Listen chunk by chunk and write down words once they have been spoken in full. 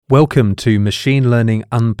Welcome to Machine Learning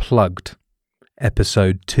Unplugged,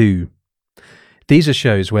 Episode 2. These are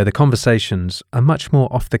shows where the conversations are much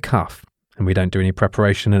more off the cuff and we don't do any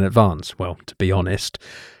preparation in advance. Well, to be honest,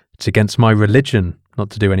 it's against my religion not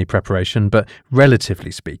to do any preparation, but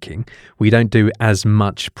relatively speaking, we don't do as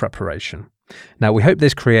much preparation. Now, we hope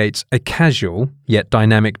this creates a casual yet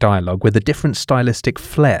dynamic dialogue with a different stylistic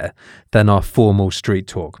flair than our formal street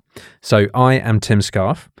talk. So I am Tim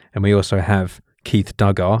Scarf, and we also have Keith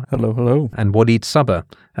Duggar. Hello. And Walid Sabah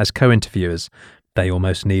as co-interviewers. They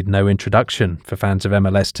almost need no introduction for fans of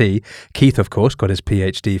MLST. Keith, of course, got his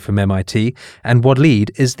PhD from MIT, and Walid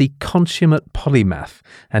is the consummate polymath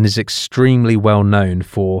and is extremely well known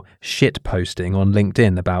for shit posting on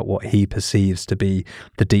LinkedIn about what he perceives to be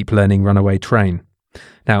the deep learning runaway train.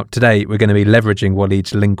 Now, today we're going to be leveraging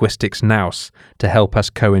Walid's linguistics nous to help us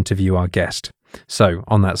co-interview our guest. So,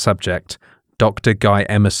 on that subject, Dr. Guy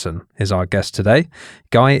Emerson is our guest today.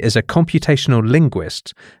 Guy is a computational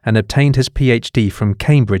linguist and obtained his PhD from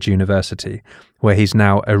Cambridge University, where he's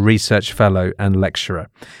now a research fellow and lecturer.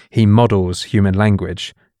 He models human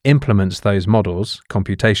language, implements those models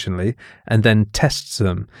computationally, and then tests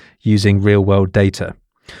them using real-world data.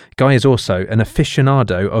 Guy is also an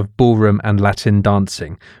aficionado of ballroom and Latin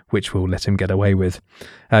dancing, which we'll let him get away with.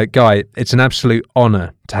 Guy, it's an absolute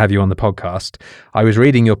honour to have you on the podcast. I was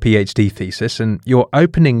reading your PhD thesis, and your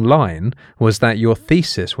opening line was that your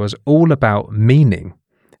thesis was all about meaning,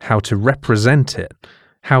 how to represent it,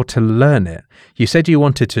 how to learn it. You said you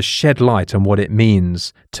wanted to shed light on what it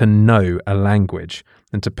means to know a language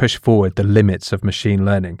and to push forward the limits of machine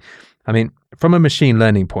learning. I mean, from a machine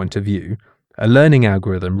learning point of view, a learning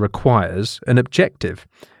algorithm requires an objective.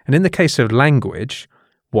 And in the case of language,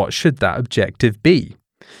 what should that objective be?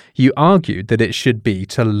 You argued that it should be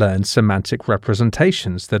to learn semantic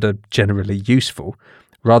representations that are generally useful,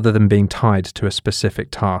 rather than being tied to a specific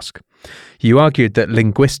task. You argued that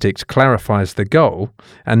linguistics clarifies the goal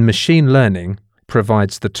and machine learning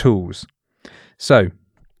provides the tools. So,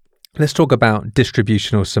 let's talk about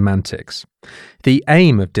distributional semantics. The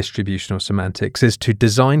aim of distributional semantics is to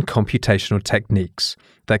design computational techniques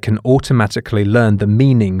that can automatically learn the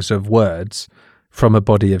meanings of words from a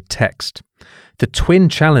body of text. The twin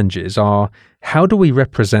challenges are, how do we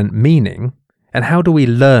represent meaning and how do we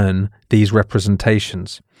learn these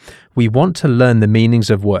representations? We want to learn the meanings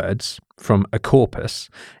of words from a corpus,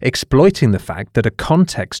 exploiting the fact that a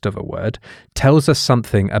context of a word tells us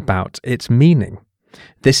something about its meaning.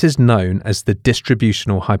 This is known as the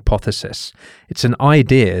distributional hypothesis. It's an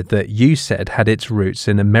idea that you said had its roots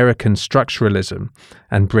in American structuralism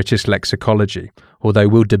and British lexicology, although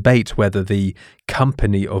we'll debate whether the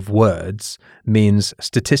company of words means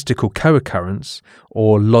statistical co-occurrence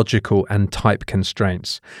or logical and type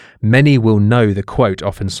constraints. Many will know the quote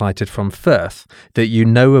often cited from Firth that you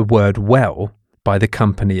know a word well by the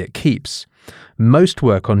company it keeps. Most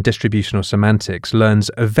work on distributional semantics learns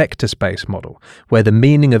a vector space model, where the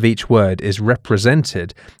meaning of each word is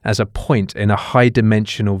represented as a point in a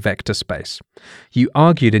high-dimensional vector space. You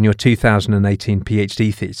argued in your 2018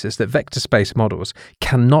 PhD thesis that vector space models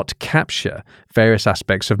cannot capture various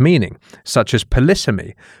aspects of meaning, such as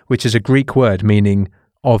polysemy, which is a Greek word meaning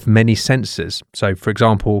of many senses. So, for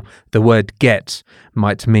example, the word get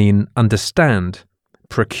might mean understand,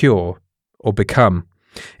 procure, or become.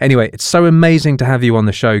 Anyway, it's so amazing to have you on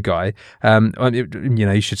the show, Guy.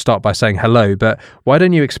 You should start by saying hello, but why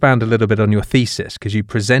don't you expand a little bit on your thesis? Because you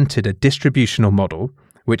presented a distributional model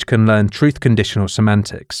which can learn truth conditional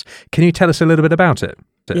semantics. Can you tell us a little bit about it?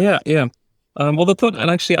 Yeah. Well, the thought,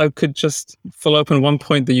 and actually I could just follow up on one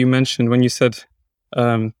point that you mentioned when you said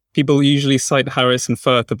people usually cite Harris and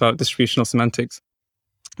Firth about distributional semantics,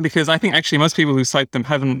 because I think actually most people who cite them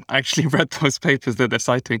haven't actually read those papers that they're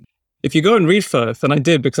citing. If you go and read Firth, and I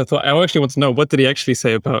did because I thought I actually want to know what did he actually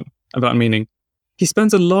say about meaning. He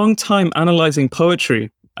spends a long time analyzing poetry,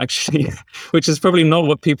 actually, which is probably not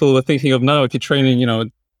what people are thinking of now. If you're training, a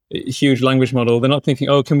huge language model, they're not thinking,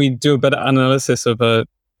 oh, can we do a better analysis of a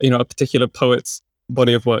particular poet's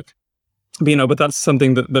body of work? But that's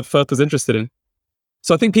something that Firth was interested in.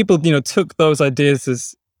 So I think people, took those ideas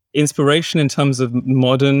as inspiration in terms of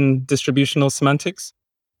modern distributional semantics.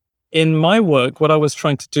 In my work, what I was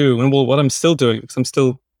trying to do, and what I'm still doing, because I'm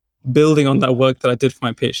still building on that work that I did for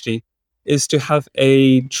my PhD, is to have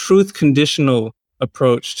a truth conditional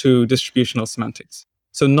approach to distributional semantics.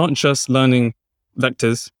 So not just learning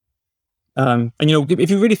vectors. If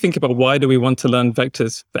you really think about why do we want to learn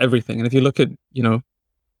vectors for everything, and if you look at,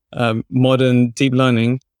 modern deep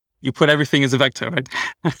learning, you put everything as a vector,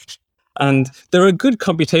 right? And there are good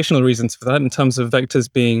computational reasons for that in terms of vectors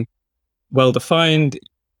being well-defined,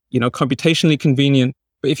 computationally convenient.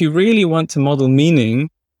 But if you really want to model meaning,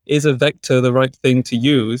 is a vector the right thing to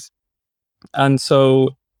use? And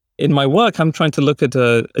so in my work, I'm trying to look at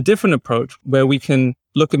a different approach where we can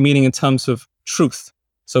look at meaning in terms of truth.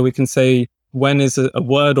 So we can say, when is a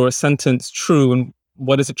word or a sentence true and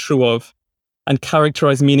what is it true of? And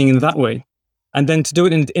characterize meaning in that way. And then to do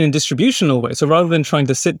it in a distributional way. So rather than trying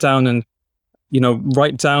to sit down and,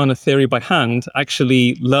 write down a theory by hand,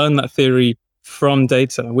 actually learn that theory from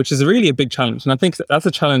data, which is really a big challenge. And I think that's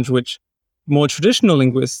a challenge which more traditional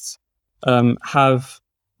linguists have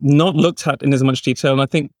not looked at in as much detail. And I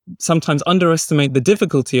think sometimes underestimate the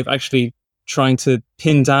difficulty of actually trying to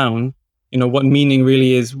pin down, what meaning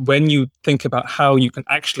really is when you think about how you can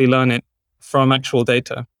actually learn it from actual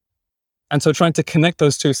data. And so trying to connect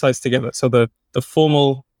those two sides together. So the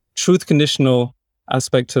formal truth conditional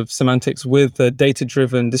aspect of semantics with the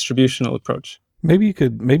data-driven distributional approach. Maybe you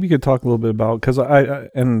could talk a little bit about, because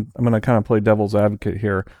and I'm going to kind of play devil's advocate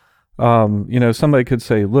here. Somebody could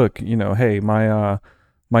say, look, hey, my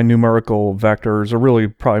numerical vectors are really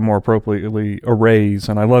probably more appropriately arrays,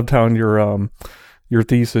 and I loved how in your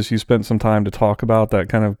thesis you spent some time to talk about that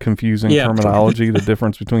kind of confusing terminology, the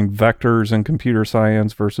difference between vectors in computer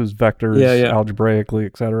science versus vectors algebraically,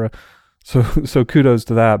 etc. So kudos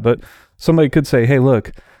to that. But somebody could say, hey,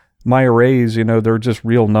 look, my arrays, they're just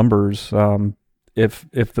real numbers. If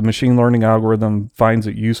the machine learning algorithm finds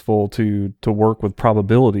it useful to work with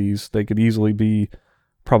probabilities, they could easily be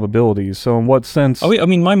probabilities. So in what sense? I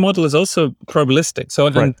mean, my model is also probabilistic. So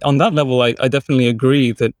right. on that level, I definitely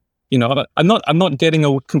agree that, I'm not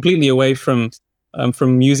getting completely away from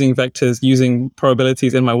using vectors, using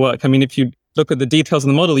probabilities in my work. I mean, if you look at the details of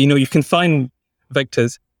the model, you can find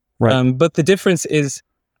vectors. Right. But the difference is,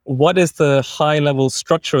 what is the high level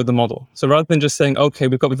structure of the model? So rather than just saying, okay,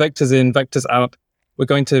 we've got vectors in, vectors out, we're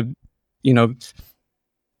going to,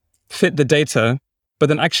 fit the data, but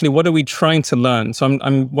then actually what are we trying to learn? So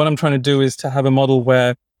what I'm trying to do is to have a model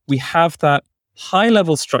where we have that high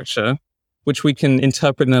level structure, which we can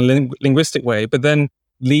interpret in a linguistic way, but then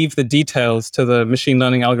leave the details to the machine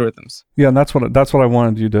learning algorithms. Yeah, and that's what I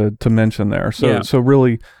wanted you to mention there. So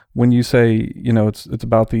really, when you say, it's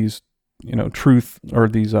about these, truth, or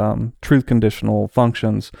these truth conditional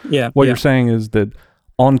functions, what you're saying is that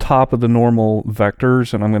on top of the normal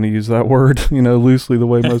vectors, and I'm going to use that word, loosely the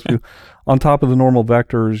way most people, on top of the normal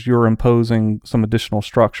vectors, you're imposing some additional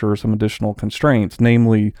structure, some additional constraints,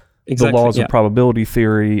 namely the laws of probability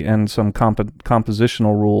theory and some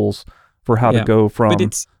compositional rules for how to go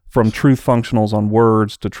from truth functionals on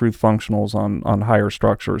words to truth functionals on higher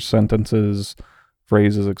structures, sentences,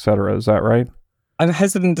 phrases, etc. Is that right? I'm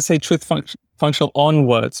hesitant to say truth functional on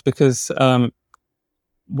words, because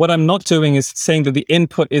what I'm not doing is saying that the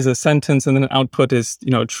input is a sentence and then an output is,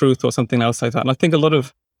 truth or something else like that. And I think a lot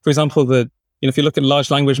of, for example, if you look at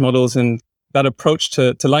large language models and that approach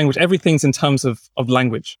to language, everything's in terms of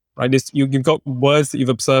language, right? You've got words that you've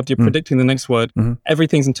observed, you're predicting the next word. Mm-hmm.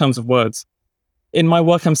 Everything's in terms of words. In my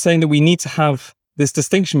work, I'm saying that we need to have this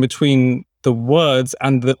distinction between the words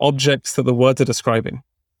and the objects that the words are describing.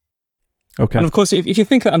 Okay. And of course, if you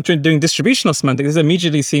think that I'm doing distributional semantics, this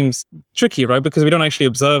immediately seems tricky, right? Because we don't actually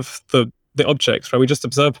observe the objects, right? We just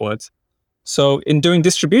observe words. So in doing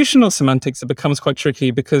distributional semantics, it becomes quite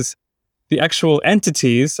tricky because the actual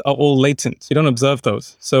entities are all latent. You don't observe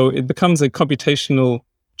those. So it becomes a computational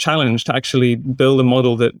challenge to actually build a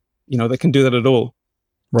model that, that can do that at all.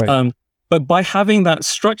 Right. But by having that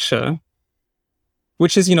structure,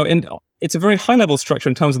 which is, it's a very high level structure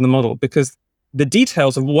in terms of the model, because the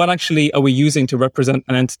details of what actually are we using to represent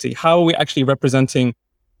an entity, how are we actually representing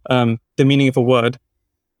the meaning of a word,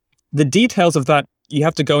 the details of that, you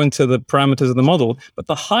have to go into the parameters of the model. But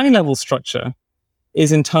the high level structure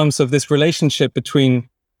is in terms of this relationship between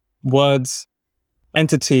words,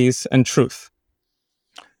 entities, and truth.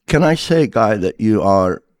 Can I say, Guy, that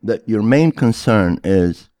your main concern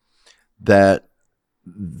is that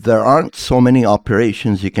there aren't so many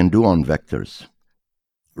operations you can do on vectors,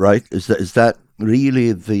 right? Is that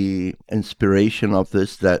really the inspiration of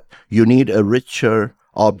this, that you need a richer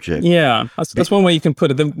object? Yeah, that's one way you can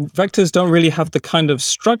put it. The vectors don't really have the kind of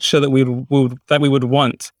structure that we would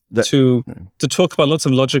want to talk about lots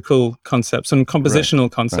of logical concepts and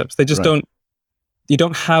compositional concepts. They just don't. You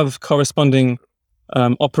don't have corresponding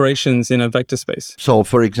operations in a vector space. So,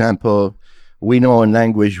 for example, we know in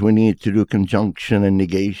language we need to do conjunction and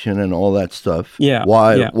negation and all that stuff. Yeah.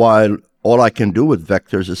 While all I can do with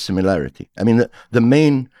vectors is similarity. I mean, the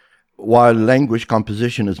main, while language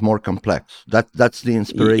composition is more complex. That's the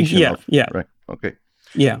inspiration. Yeah. Right. Okay.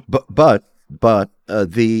 Yeah. But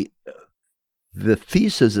the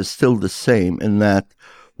thesis is still the same, in that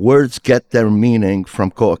words get their meaning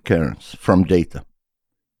from co-occurrence, from data.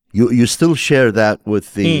 You still share that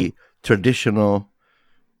with the traditional,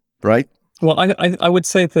 right? Well, I would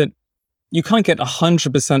say that you can't get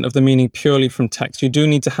 100% of the meaning purely from text. You do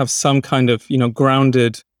need to have some kind of,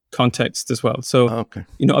 grounded context as well. So, Okay.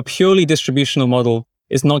 A purely distributional model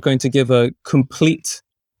is not going to give a complete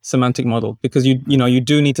semantic model, because you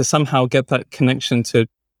do need to somehow get that connection to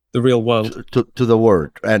the real world, to the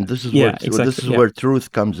word. And this is where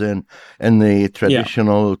truth comes in the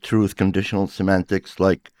traditional truth conditional semantics.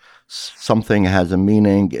 Like something has a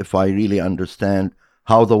meaning if I really understand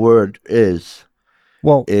how the word is.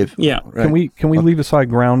 Well, right? Can we leave aside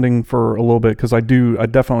grounding for a little bit, because I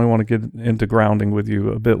definitely want to get into grounding with you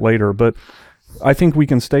a bit later, but I think we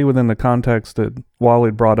can stay within the context that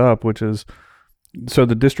Walid brought up, which is, so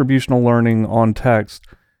the distributional learning on text.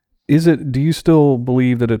 Do you still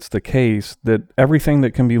believe that it's the case that everything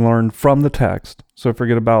that can be learned from the text, so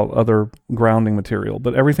forget about other grounding material,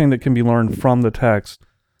 but everything that can be learned from the text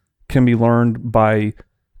can be learned by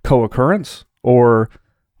co-occurrence, or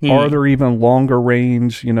are there even longer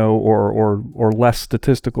range, or less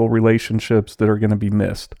statistical relationships that are going to be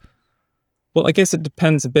missed? Well, I guess it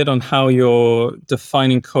depends a bit on how you're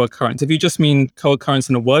defining co-occurrence. If you just mean co-occurrence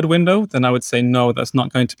in a word window, then I would say no, that's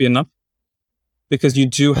not going to be enough, because you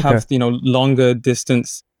do have, longer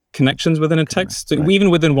distance connections within a text. So even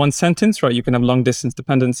within one sentence, right, you can have long distance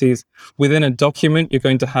dependencies. Within a document, you're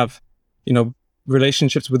going to have,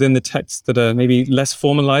 relationships within the text that are maybe less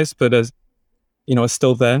formalized, but as are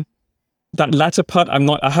still there. That latter part,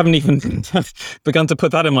 I haven't even begun to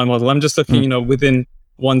put that in my model. I'm just looking, within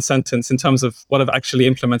one sentence in terms of what I've actually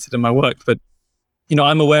implemented in my work. But,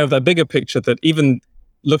 I'm aware of that bigger picture, that even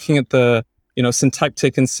looking at the,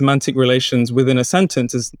 syntactic and semantic relations within a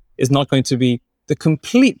sentence is not going to be the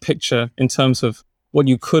complete picture in terms of what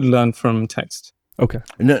you could learn from text. Okay.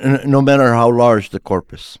 No matter how large the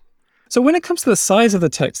corpus. So when it comes to the size of the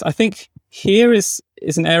text, I think here is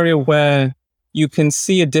an area where you can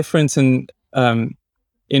see a difference in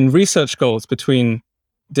research goals between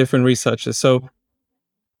different researchers. So,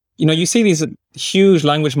 you see these huge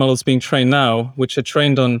language models being trained now, which are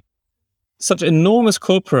trained on such enormous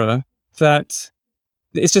corpora that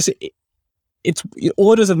it's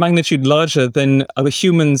orders of magnitude larger than a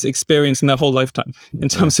human's experience in their whole lifetime in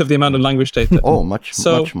terms of the amount of language data. Oh, much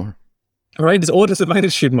more. Right, it's orders of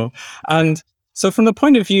magnitude more. And so from the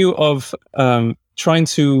point of view of trying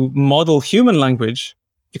to model human language,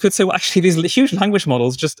 you could say, well, actually, these huge language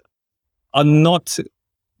models just are not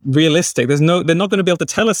realistic. They're not going to be able to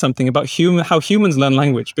tell us something about how humans learn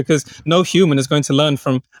language, because no human is going to learn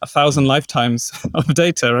from 1,000 lifetimes of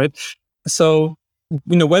data, right? So,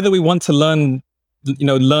 whether we want to learn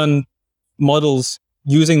models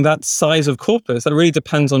using that size of corpus, that really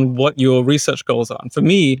depends on what your research goals are. And for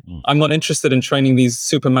me, I'm not interested in training these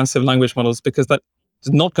supermassive language models, because that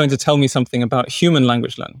is not going to tell me something about human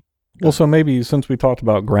language learning. Well, so maybe since we talked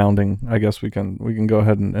about grounding, I guess we can go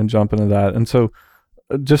ahead and jump into that. And so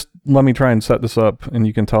just let me try and set this up, and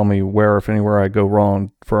you can tell me where, if anywhere, I go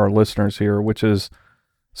wrong for our listeners here, which is,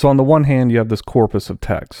 so on the one hand, you have this corpus of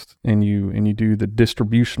text, and you do the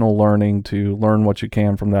distributional learning to learn what you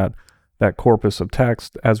can from that corpus of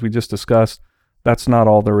text. As we just discussed, that's not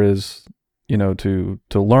all there is, to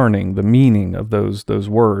learning the meaning of those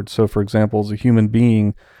words. So for example, as a human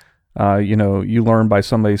being, you learn by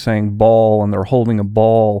somebody saying ball, and they're holding a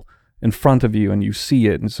ball in front of you and you see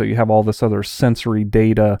it. And so you have all this other sensory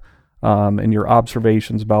data, and your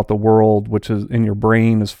observations about the world, which is in your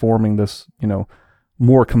brain, is forming this,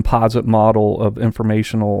 more composite model of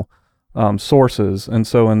informational sources. And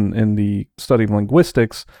so in the study of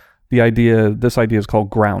linguistics, this idea is called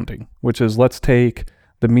grounding, which is, let's take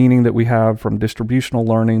the meaning that we have from distributional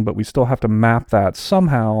learning, but we still have to map that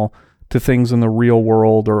somehow to things in the real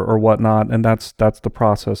world or whatnot. And that's the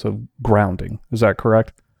process of grounding. Is that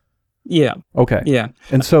correct? Yeah. Okay. Yeah.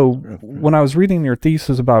 And so when I was reading your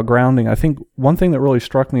thesis about grounding, I think one thing that really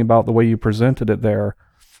struck me about the way you presented it there,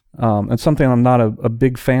 and something I'm not a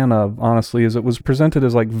big fan of, honestly, is it was presented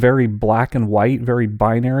as like very black and white, very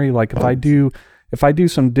binary. Like if I do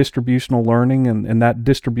some distributional learning, and that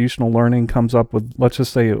distributional learning comes up with, let's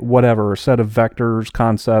just say, whatever, a set of vectors,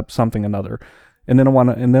 concepts, something another, and then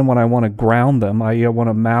when I want to ground them, I want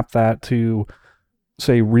to map that to,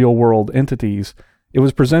 say, real world entities. It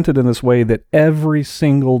was presented in this way that every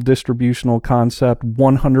single distributional concept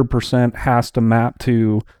 100% has to map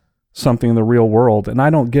to something in the real world. And I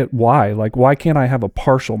don't get why. Like, why can't I have a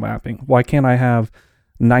partial mapping? Why can't I have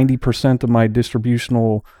 90% of my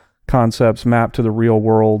distributional concepts map to the real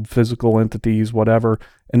world, physical entities, whatever,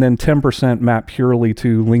 and then 10% map purely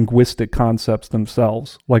to linguistic concepts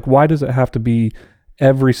themselves. Like, why does it have to be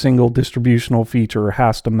every single distributional feature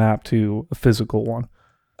has to map to a physical one?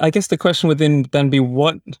 I guess the question would then be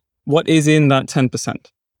what is in that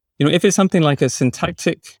 10%? If it's something like a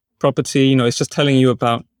syntactic property, it's just telling you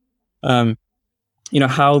about,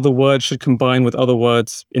 how the word should combine with other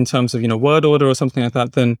words in terms of, word order or something like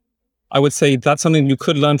that, then I would say that's something you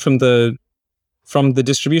could learn from the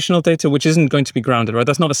distributional data, which isn't going to be grounded, right?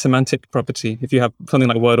 That's not a semantic property if you have something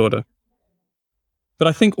like word order. But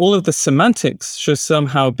I think all of the semantics should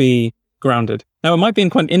somehow be grounded. Now, it might be in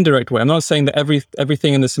quite an indirect way. I'm not saying that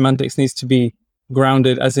everything in the semantics needs to be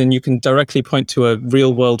grounded, as in you can directly point to a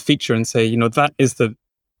real world feature and say, that is the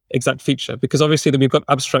exact feature. Because obviously then we've got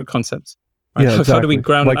abstract concepts. Right? Yeah, exactly. How do we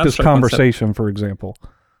ground like this conversation, concept? For example.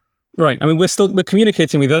 Right. I mean, we're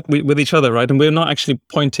communicating with each other, right? And we're not actually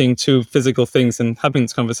pointing to physical things and having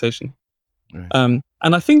this conversation. Right.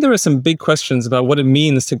 And I think there are some big questions about what it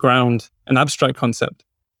means to ground an abstract concept.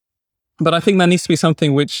 But I think that needs to be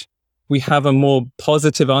something which we have a more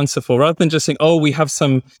positive answer for, rather than just saying, we have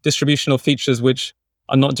some distributional features which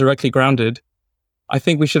are not directly grounded. I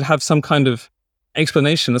think we should have some kind of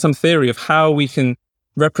explanation or some theory of how we can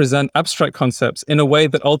represent abstract concepts in a way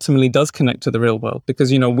that ultimately does connect to the real world.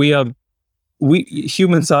 Because, we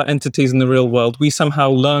humans are entities in the real world. We somehow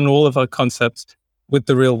learn all of our concepts with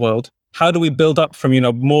the real world. How do we build up from,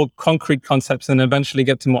 more concrete concepts and eventually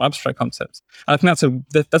get to more abstract concepts? And I think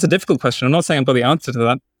that's a difficult question. I'm not saying I've got the answer to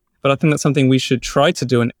that, but I think that's something we should try to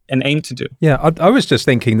do and aim to do. Yeah, I was just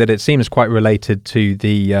thinking that it seems quite related to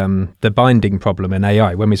the binding problem in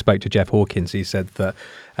AI. When we spoke to Jeff Hawkins, he said that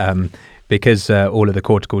because all of the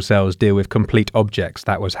cortical cells deal with complete objects,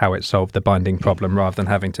 that was how it solved the binding problem, rather than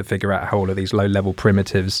having to figure out how all of these low-level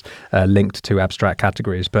primitives linked to abstract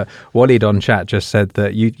categories. But Walid on chat just said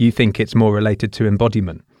that you think it's more related to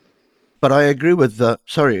embodiment. But I agree with Guy.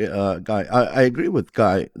 I agree with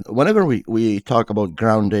Guy. Whenever we talk about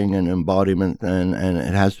grounding and embodiment, and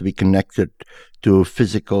it has to be connected to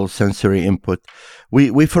physical sensory input,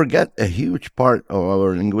 we forget a huge part of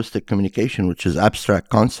our linguistic communication, which is abstract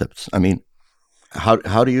concepts. I mean,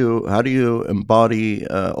 how do you embody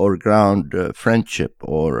or ground friendship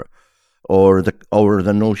or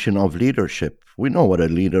the notion of leadership? We know what a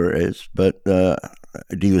leader is, but do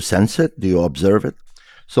you sense it? Do you observe it?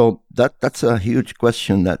 So that's a huge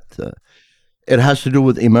question that it has to do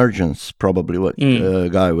with emergence, probably what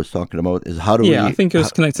Guy was talking about, is how do we... Yeah, I think it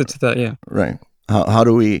was connected to that, yeah. Right. How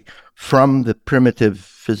do we, from the primitive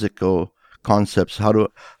physical concepts, how do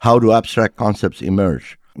abstract concepts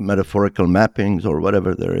emerge? Metaphorical mappings or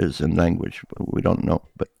whatever there is in language, we don't know.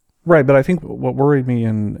 But right, but I think what worried me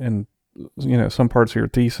in some parts of your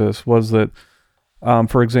thesis was that,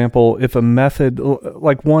 for example, if a method,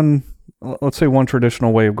 like let's say one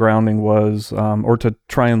traditional way of grounding was, or to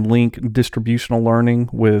try and link distributional learning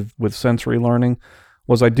with sensory learning,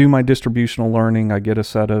 was I do my distributional learning, I get a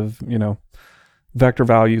set of, vector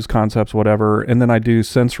values, concepts, whatever, and then I do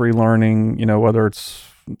sensory learning, whether it's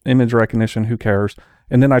image recognition, who cares,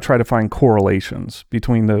 and then I try to find correlations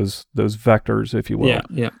between those vectors, if you will.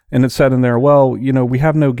 Yeah. And it said in there, well, we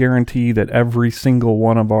have no guarantee that every single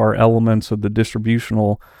one of our elements of the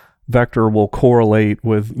distributional vector will correlate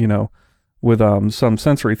with, with some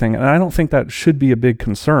sensory thing. And I don't think that should be a big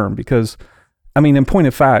concern because, in point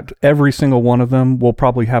of fact, every single one of them will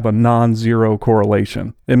probably have a non-zero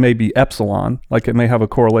correlation. It may be epsilon, like it may have a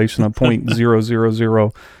correlation of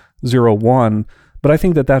 0.00001, but I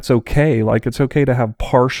think that that's okay. Like it's okay to have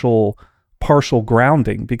partial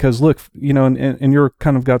grounding because look, and you're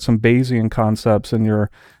kind of got some Bayesian concepts in your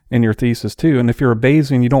thesis too. And if you're a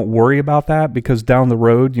Bayesian, you don't worry about that because down the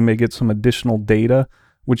road you may get some additional data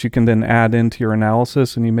which you can then add into your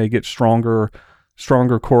analysis, and you may get stronger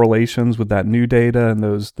correlations with that new data and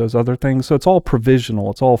those other things. So it's all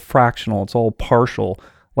provisional, it's all fractional, it's all partial.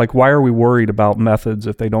 Like, why are we worried about methods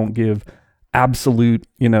if they don't give absolute,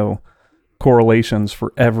 correlations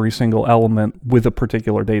for every single element with a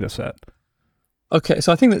particular data set? Okay,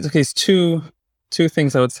 so I think that there's two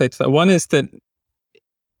things I would say to that. One is that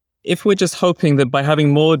if we're just hoping that by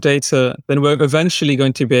having more data, then we're eventually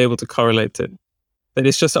going to be able to correlate it. That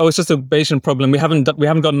it's just a Bayesian problem. We haven't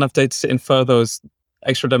got enough data to infer those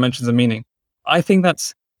extra dimensions of meaning. I think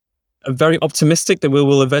that's very optimistic that we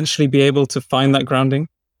will eventually be able to find that grounding.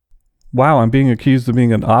 Wow, I'm being accused of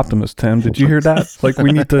being an optimist, Tim. Did you hear that? Like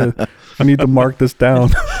we need to mark this down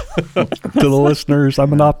to the listeners.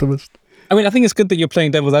 I'm an optimist. I think it's good that you're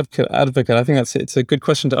playing devil's advocate. I think it's a good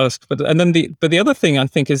question to ask. But the other thing I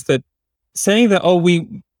think is that saying that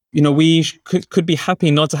we could be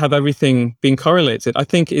happy not to have everything being correlated, I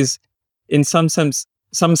think is in some sense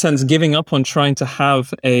giving up on trying to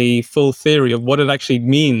have a full theory of what it actually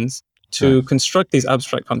means to construct these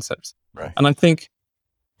abstract concepts. Right. And I think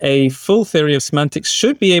a full theory of semantics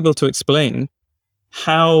should be able to explain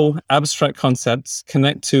how abstract concepts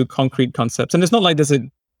connect to concrete concepts. And it's not like there's a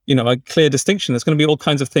clear distinction. There's going to be all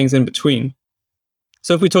kinds of things in between.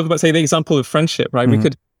 So if we talk about, say, the example of friendship, right?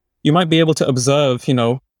 You might be able to observe,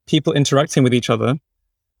 people interacting with each other.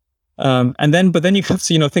 But then you have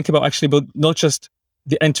to, think about actually, but not just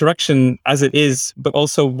the interaction as it is, but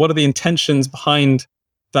also what are the intentions behind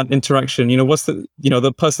that interaction? What's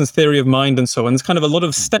the person's theory of mind and so on. There's kind of a lot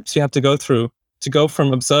of steps you have to go through to go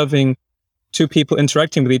from observing two people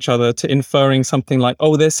interacting with each other to inferring something like,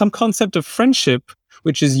 oh, there's some concept of friendship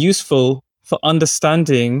which is useful for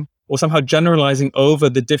understanding or somehow generalizing over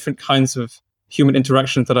the different kinds of human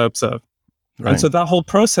interactions that I observe. Right. And so that whole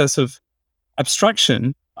process of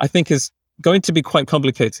abstraction, I think, is going to be quite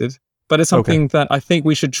complicated, but it's something that I think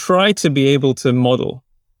we should try to be able to model.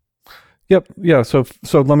 Yep. Yeah. So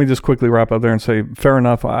let me just quickly wrap up there and say, fair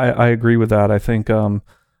enough. I agree with that. I think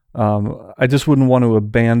I just wouldn't want to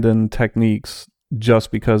abandon techniques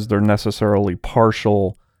just because they're necessarily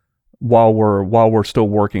partial while we're still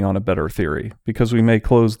working on a better theory, because we may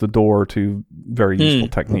close the door to very useful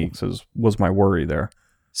techniques. Was my worry there.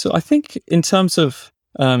 So I think in terms of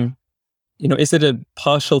is it a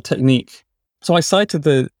partial technique? So I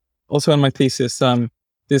cited also in my thesis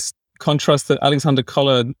this contrast that Alexander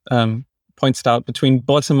Koller pointed out between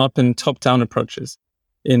bottom-up and top-down approaches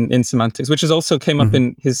in semantics, which is also came up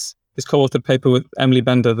in his co-authored paper with Emily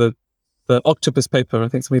Bender, the octopus paper. I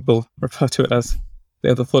think some people refer to it as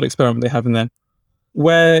the thought experiment they have in there,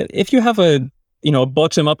 where if you have a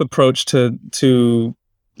bottom-up approach to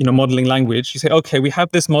modeling language, you say, okay, we have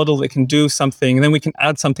this model that can do something, and then we can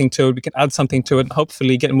add something to it. We can add something to it, and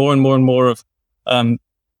hopefully get more and more and more of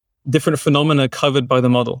different phenomena covered by the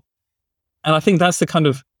model. And I think that's the kind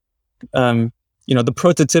of the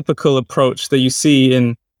prototypical approach that you see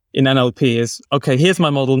in NLP is, okay, here's my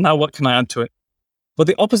model. Now what can I add to it? But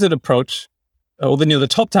the opposite approach, or the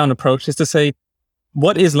top-down approach, is to say,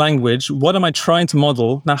 what is language? What am I trying to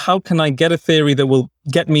model? Now, how can I get a theory that will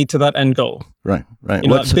get me to that end goal? Right.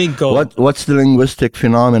 That big goal. What's the linguistic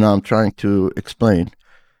phenomena I'm trying to explain?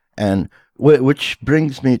 And which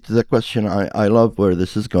brings me to the question. I love where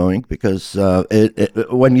this is going, because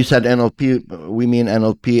when you said NLP, we mean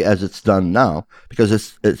NLP as it's done now, because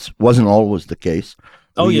it wasn't always the case.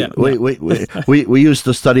 We used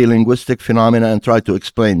to study linguistic phenomena and try to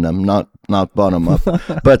explain them, not bottom up.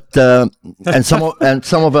 But and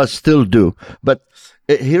some of us still do. But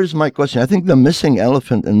here's my question. I think the missing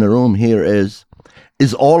elephant in the room here is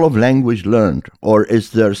all of language learned, or is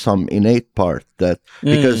there some innate part that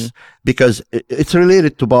because it's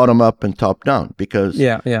related to bottom up and top down? Because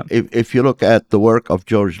if you look at the work of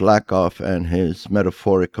George Lakoff and his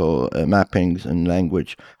metaphorical mappings in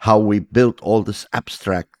language, how we built all this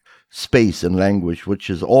abstract space in language, which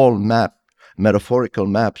is all metaphorical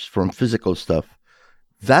maps from physical stuff,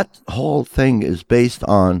 that whole thing is based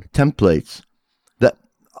on templates.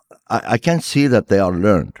 I can't see that they are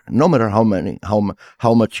learned, no matter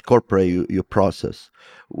how much corpora you process.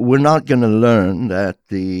 We're not going to learn that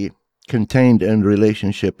the contained in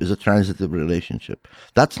relationship is a transitive relationship.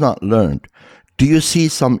 That's not learned. Do you see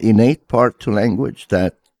some innate part to language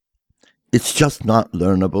that it's just not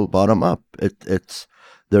learnable bottom up?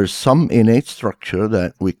 There's some innate structure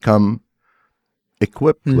that we come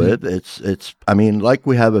equipped with. Like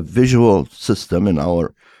we have a visual system in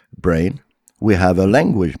our brain. We have a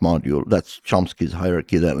language module. That's Chomsky's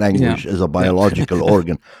hierarchy, that language is a biological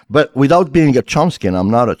organ. But without being a Chomskyan,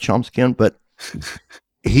 I'm not a Chomskyan, but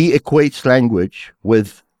he equates language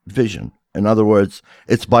with vision. In other words,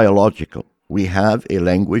 it's biological. We have a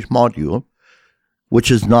language module,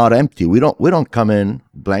 which is not empty. We don't come in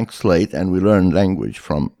blank slate and we learn language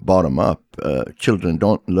from bottom up. Children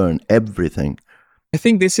don't learn everything. I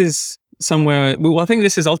think this is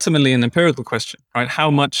ultimately an empirical question, right?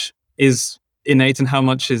 How much is innate and how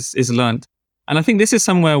much is learned? And I think this is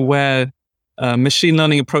somewhere where machine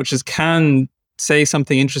learning approaches can say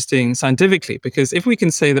something interesting scientifically, because if we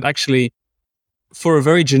can say that actually for a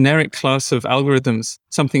very generic class of algorithms,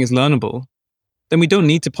 something is learnable, then we don't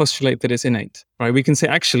need to postulate that it's innate, right? We can say,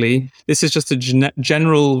 actually, this is just a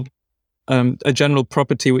general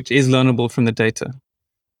property which is learnable from the data.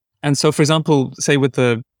 And so, for example, say with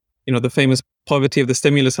the famous poverty of the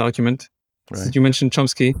stimulus argument, right, you mentioned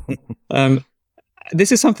Chomsky,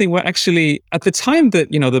 this is something where actually at the time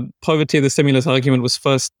that, the poverty of the stimulus argument was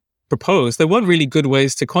first proposed, there weren't really good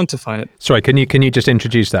ways to quantify it. Sorry, can you just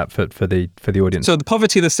introduce that for the audience? So the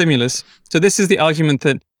poverty of the stimulus. So this is the argument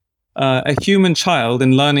that a human child,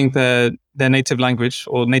 in learning their native language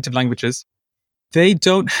or native languages, they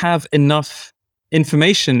don't have enough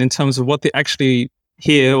information in terms of what they actually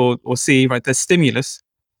hear or see, right? Their stimulus.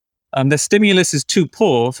 Their stimulus is too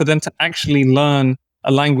poor for them to actually learn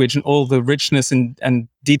a language and all the richness and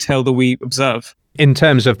detail that we observe. In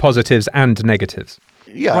terms of positives and negatives.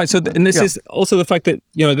 Yeah. Right. So, and this is also the fact that,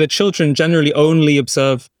 the children generally only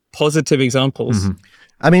observe positive examples. Mm-hmm.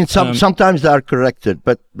 I mean, sometimes they are corrected,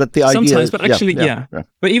 but the idea sometimes, is, but actually,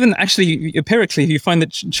 But even actually, empirically, you find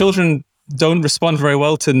that children don't respond very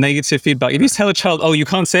well to negative feedback. If you tell a child, "Oh, you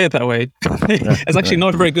can't say it that way," it's actually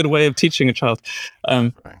not a very good way of teaching a child.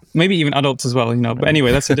 Maybe even adults as well, But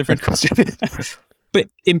anyway, that's a different question. But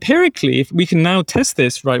empirically, if we can now test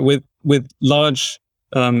this, right, with large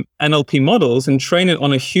NLP models and train it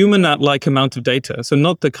on a human-like amount of data, so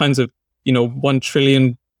not the kinds of 1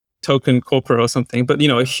 trillion token corpora or something, but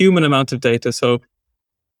a human amount of data, so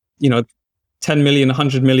 10 million,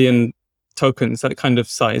 100 million tokens, that kind of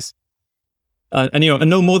size, and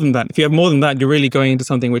no more than that. If you have more than that, you're really going into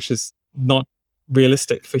something which is not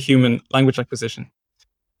realistic for human language acquisition.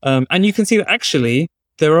 And you can see that actually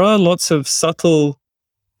there are lots of subtle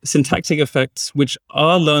syntactic effects which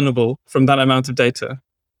are learnable from that amount of data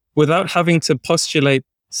without having to postulate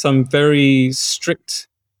some very strict,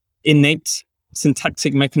 innate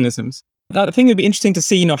syntactic mechanisms. I think it'd be interesting to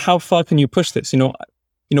see, how far can you push this?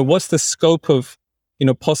 What's the scope of,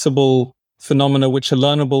 possible phenomena which are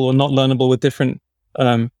learnable or not learnable with different,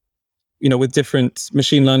 with different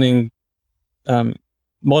machine learning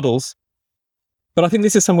models. But I think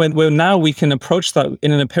this is somewhere where now we can approach that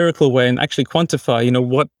in an empirical way and actually quantify,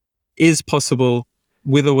 what is possible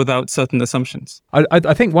with or without certain assumptions.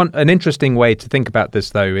 I think an interesting way to think about this,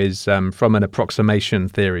 though, is from an approximation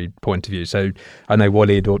theory point of view. So I know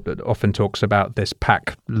Walid often talks about this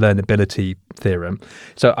PAC learnability theorem.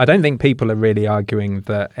 So I don't think people are really arguing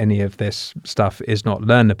that any of this stuff is not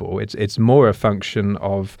learnable. It's more a function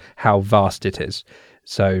of how vast it is.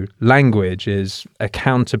 So language is a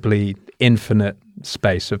countably infinite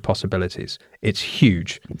space of possibilities. It's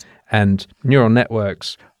huge. And neural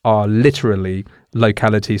networks are literally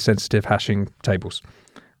locality sensitive hashing tables,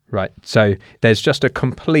 right? So there's just a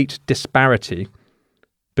complete disparity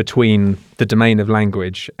between the domain of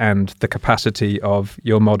language and the capacity of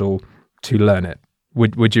your model to learn it.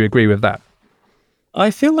 Would you agree with that?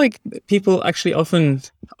 I feel like people actually often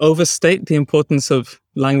overstate the importance of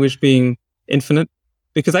language being infinite,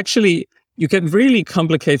 because actually you get really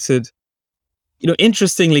complicated,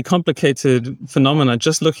 interestingly complicated phenomena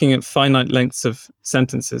just looking at finite lengths of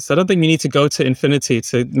sentences. So I don't think you need to go to infinity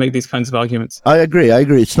to make these kinds of arguments. I agree.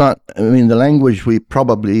 It's not, the language we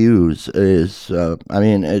probably use is,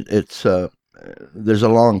 there's a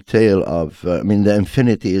long tail of, the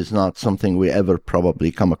infinity is not something we ever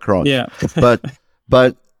probably come across. Yeah.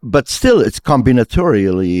 but still it's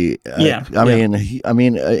combinatorially,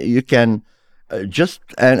 you can,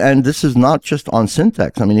 and this is not just on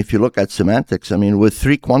syntax. If you look at semantics, with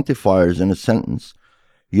 3 quantifiers in a sentence,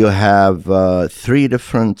 you have 3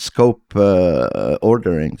 different scope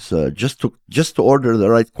orderings just to order the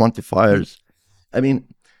right quantifiers.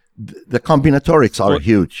 The combinatorics are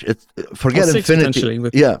huge. Forget 6 infinity.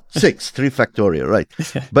 6, 3 factorial, right?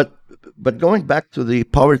 But going back to the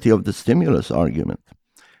poverty of the stimulus argument,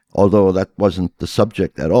 although that wasn't the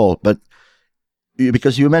subject at all, but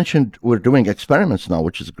because you mentioned we're doing experiments now,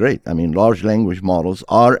 which is great. Large language models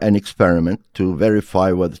are an experiment to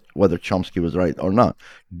verify whether Chomsky was right or not.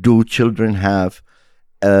 Do children have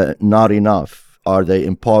not enough? Are they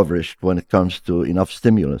impoverished when it comes to enough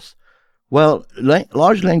stimulus? Well,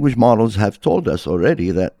 large language models have told us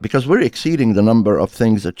already that because we're exceeding the number of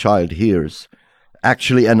things a child hears,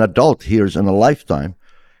 actually an adult hears in a lifetime,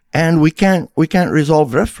 and we can't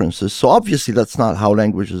resolve references. So obviously that's not how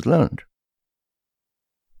language is learned.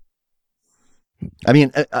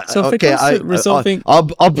 So if it comes to resolving,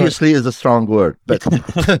 obviously is a strong word, but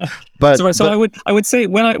I would say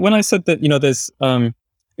when I said that there's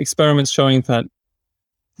experiments showing that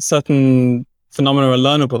certain phenomena are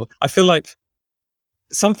learnable, I feel like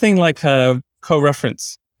something like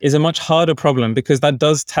co-reference is a much harder problem because that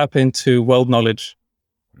does tap into world knowledge.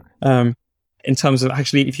 In terms of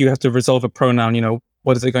actually, if you have to resolve a pronoun,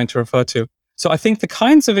 what is it going to refer to? So I think the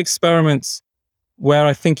kinds of experiments where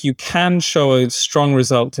I think you can show a strong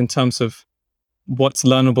result in terms of what's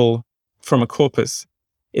learnable from a corpus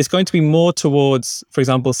is going to be more towards, for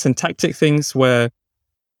example, syntactic things where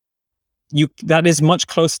that is much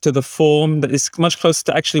closer to the form, that is much closer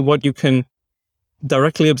to actually what you can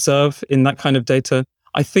directly observe in that kind of data.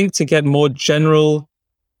 I think to get more general,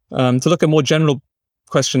 to look at more general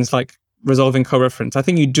questions like resolving co-reference, I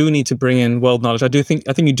think you do need to bring in world knowledge. I think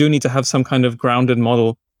you do need to have some kind of grounded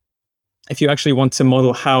model if you actually want to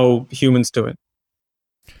model how humans do it.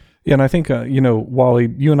 Yeah, and I think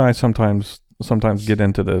Wally, you and I sometimes get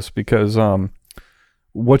into this because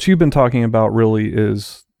what you've been talking about really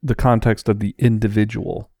is the context of the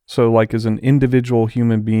individual. So, like, is an individual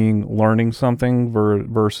human being learning something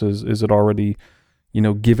versus is it already,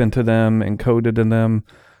 given to them, encoded in them,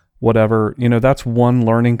 whatever? That's one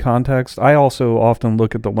learning context. I also often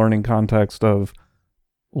look at the learning context of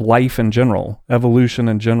life in general, evolution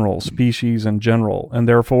in general, species in general, and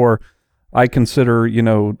therefore I consider,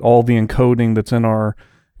 all the encoding that's in our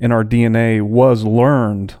DNA was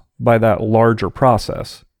learned by that larger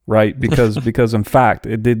process, right? Because in fact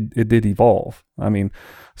it did evolve. I mean,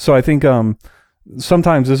 so I think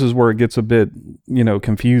sometimes this is where it gets a bit,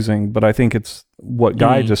 confusing, but I think it's what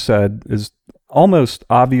Guy just said is almost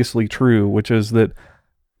obviously true, which is that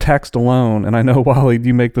text alone, and I know, Wally,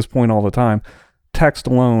 you make this point all the time, text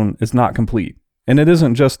alone is not complete. And it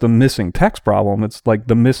isn't just the missing text problem, it's like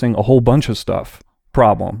the missing a whole bunch of stuff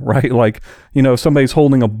problem, right? Like, if somebody's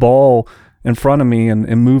holding a ball in front of me and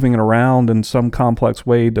moving it around in some complex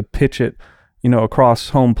way to pitch it, across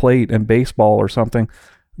home plate in baseball or something,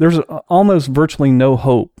 there's almost virtually no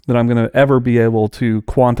hope that I'm going to ever be able to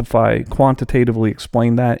quantitatively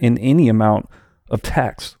explain that in any amount of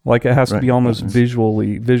text. Like, it has to be almost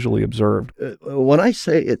visually observed. When I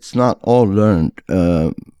say it's not all learned,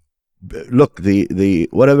 look, the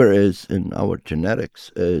whatever is in our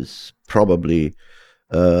genetics is probably,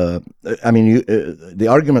 the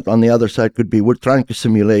argument on the other side could be we're trying to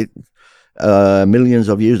simulate millions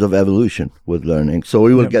of years of evolution with learning, so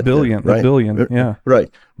we will get billion, there, right? A billion, yeah, right.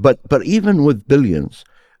 But even with billions,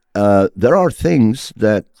 there are things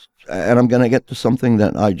that, and I'm going to get to something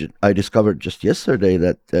that I discovered just yesterday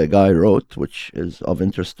that Guy wrote, which is of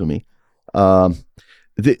interest to me.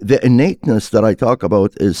 The innateness that I talk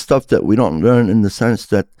about is stuff that we don't learn in the sense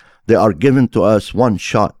that they are given to us one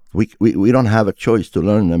shot. We don't have a choice to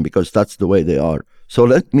learn them because that's the way they are. So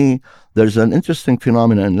there's an interesting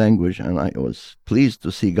phenomenon in language, and I was pleased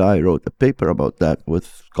to see Guy wrote a paper about that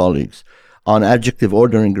with colleagues on adjective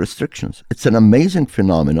ordering restrictions. It's an amazing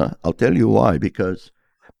phenomena. I'll tell you why, because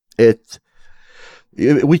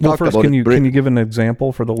we talked about can you give an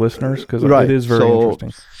example for the listeners, because right. It is very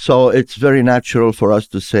interesting. So it's very natural for us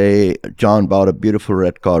to say John bought a beautiful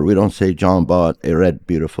red car. We don't say John bought a red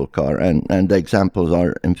beautiful car, and the examples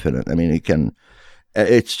are infinite. I mean,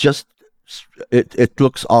 it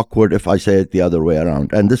looks awkward if I say it the other way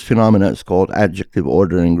around. And this phenomena is called adjective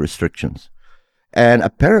ordering restrictions. And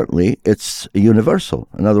apparently it's universal.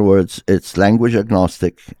 In other words, it's language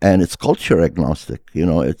agnostic and it's culture agnostic.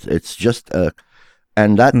 It's just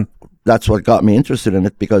and that's what got me interested in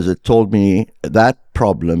it, because it told me that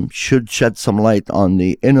problem should shed some light on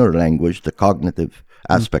the inner language, the cognitive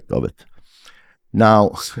aspect of it.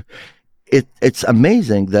 Now, it's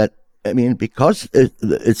amazing that, because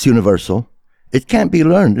it's universal, it can't be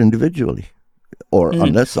learned individually, or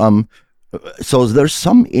unless so there's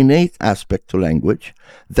some innate aspect to language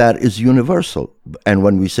that is universal. And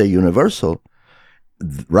when we say universal,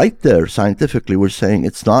 right there, scientifically, we're saying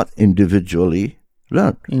it's not individually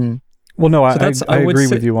learned. Well, no, I agree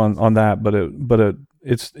with you on that, but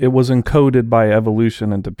it was encoded by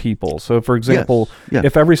evolution into people. So, for example,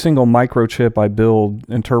 if every single microchip I build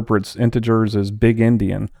interprets integers as big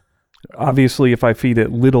Indian, obviously, if I feed it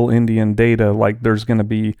little Indian data, like there's going to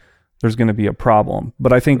be a problem.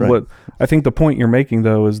 But I think the point you're making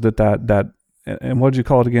though is that and what did you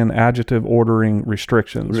call it again? Adjective ordering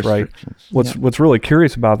restrictions, right? What's really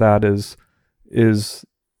curious about that is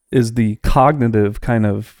the cognitive kind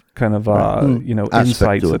of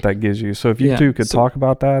insights that gives you. So if you two could talk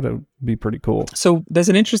about that, it would be pretty cool. So there's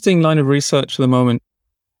an interesting line of research at the moment,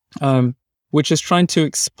 which is trying to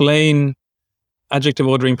explain adjective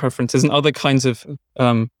ordering preferences and other kinds of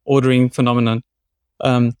ordering phenomenon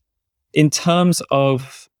in terms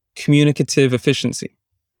of communicative efficiency.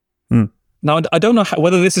 Now, I don't know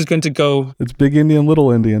whether this is going to go... It's big Indian,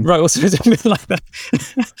 little Indian. Right, also it's a bit like that.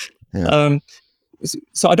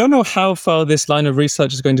 So I don't know how far this line of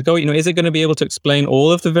research is going to go. Is it going to be able to explain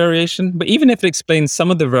all of the variation? But even if it explains some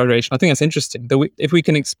of the variation, I think that's interesting. If we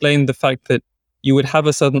can explain the fact that you would have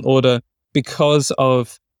a certain order because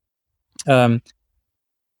of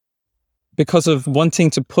wanting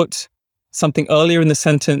to put something earlier in the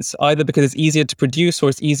sentence, either because it's easier to produce or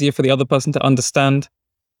it's easier for the other person to understand,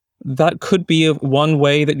 that could be one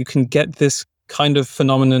way that you can get this kind of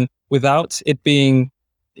phenomenon without it being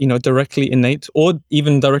directly innate or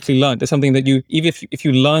even directly learned. It's something that even if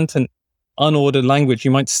you learned an unordered language,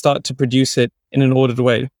 you might start to produce it in an ordered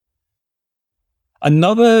way.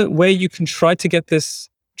 Another way you can try to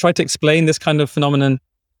explain this kind of phenomenon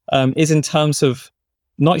is in terms of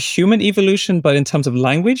not human evolution, but in terms of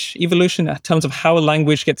language evolution, in terms of how a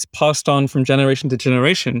language gets passed on from generation to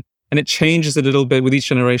generation, and it changes a little bit with each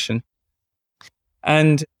generation.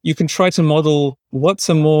 And you can try to model what's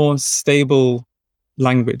a more stable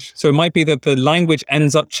language. So it might be that the language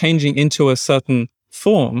ends up changing into a certain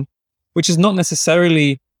form, which is not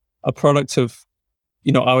necessarily a product of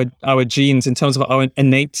our genes in terms of our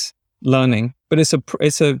innate learning, but it's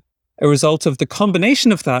a result of the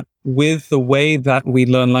combination of that with the way that we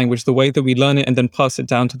learn language, the way that we learn it and then pass it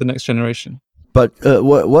down to the next generation. But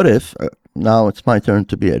what if now it's my turn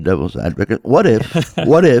to be a devil's advocate? What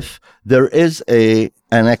if there is an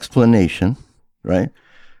explanation, right,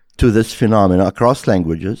 to this phenomena across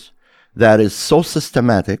languages that is so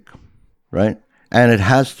systematic, right, and it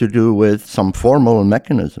has to do with some formal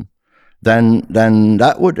mechanism? Then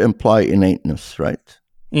that would imply innateness, right?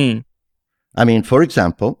 Mm. I mean, for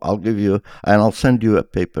example, I'll give you, and I'll send you a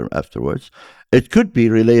paper afterwards. It could be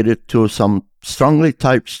related to some strongly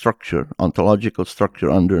typed structure, ontological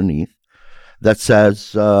structure underneath, that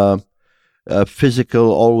says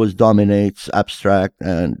physical always dominates abstract,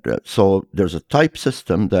 and so there's a type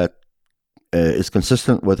system that is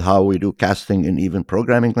consistent with how we do casting in even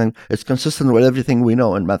programming language. It's consistent with everything we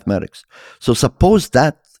know in mathematics. So suppose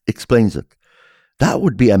that explains it. That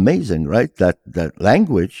would be amazing, right? That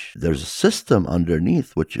language, there's a system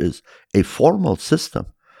underneath, which is a formal system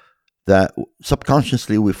that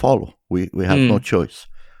subconsciously we follow. We have no choice.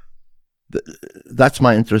 That's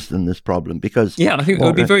my interest in this problem, because I think it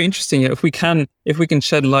would be very interesting if we can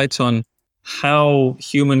shed light on how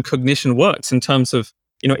human cognition works in terms of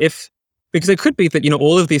because it could be that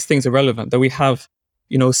all of these things are relevant, that we have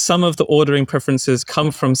some of the ordering preferences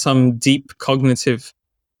come from some deep cognitive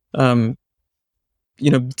some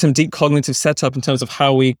deep cognitive setup in terms of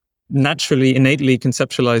how we naturally, innately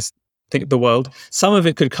conceptualize the world. Some of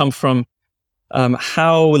it could come from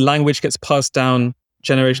how language gets passed down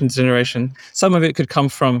generation to generation. Some of it could come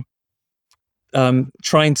from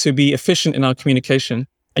trying to be efficient in our communication.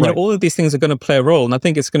 And Right. all of these things are going to play a role. And I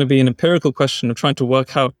think it's going to be an empirical question of trying to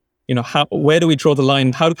work out, where do we draw the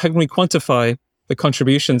line? How can we quantify the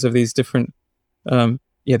contributions of these different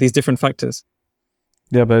factors?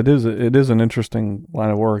 Yeah, but it is an interesting line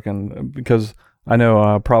of work, and because I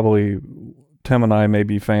know probably Tim and I may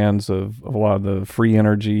be fans of a lot of the free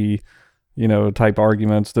energy, type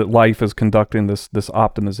arguments that life is conducting this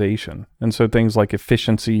optimization, and so things like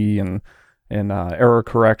efficiency and error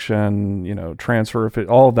correction, transfer,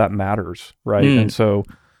 all of that matters, right? And so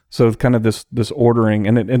kind of this ordering,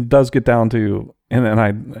 and it does get down to, and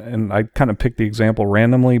I kind of picked the example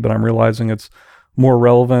randomly, but I'm realizing it's more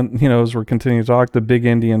relevant, as we're continuing to talk. The big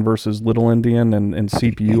Indian versus little Indian and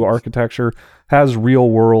CPU architecture has real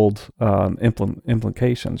world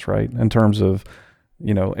implications, right? In terms of,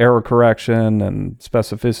 error correction and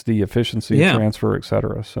specificity, efficiency, transfer, et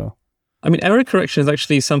cetera. So, I mean, error correction is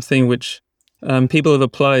actually something which people have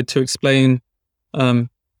applied to explain, for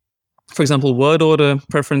example, word order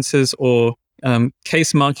preferences or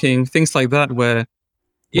case marking, things like that, where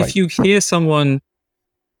if you hear someone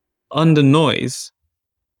under noise,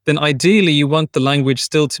 then ideally you want the language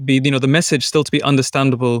still to be, the message still to be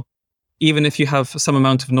understandable, even if you have some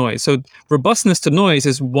amount of noise. So robustness to noise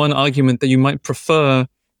is one argument that you might prefer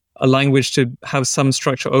a language to have some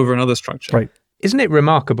structure over another structure. right. Isn't it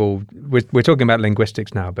remarkable? We're talking about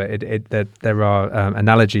linguistics now, but there are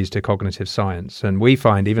analogies to cognitive science, and we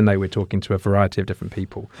find, even though we're talking to a variety of different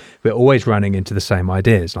people, we're always running into the same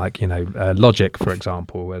ideas, like logic, for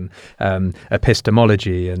example, and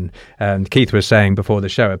epistemology. And Keith was saying before the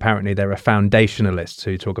show, apparently there are foundationalists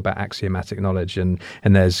who talk about axiomatic knowledge, and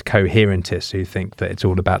there's coherentists who think that it's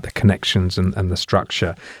all about the connections and the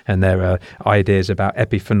structure, and there are ideas about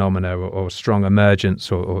epiphenomena or strong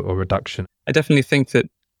emergence or reduction. I definitely think that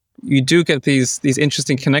you do get these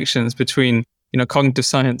interesting connections between, cognitive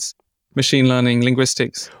science, machine learning,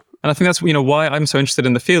 linguistics. And I think that's, why I'm so interested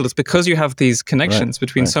in the field. It's because you have these connections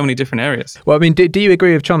between so many different areas. Well, I mean, do you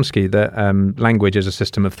agree with Chomsky that language is a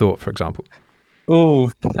system of thought, for example?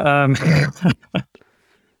 Oh,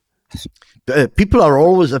 people are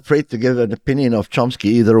always afraid to give an opinion of Chomsky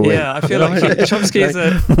either way. yeah, I feel like Chomsky is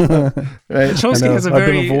a... Right? Chomsky has a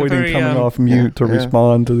very... I've been avoiding very, coming off mute to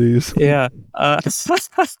respond to these. Yeah.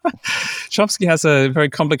 Chomsky has a very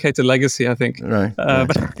complicated legacy, I think. Right. But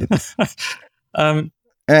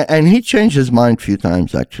And he changed his mind a few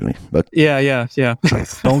times, actually. But Yeah. Don't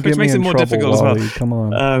Which get me makes it in more trouble, difficult as well. Wally. Come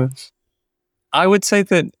on. I would say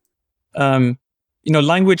that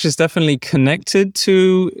language is definitely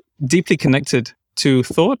deeply connected to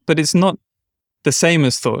thought, but it's not the same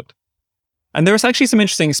as thought. And there is actually some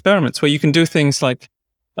interesting experiments where you can do things like,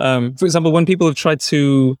 for example, when people have tried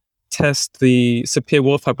to test the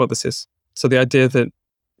Sapir-Whorf hypothesis, so the idea that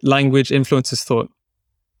language influences thought.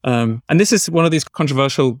 And this is one of these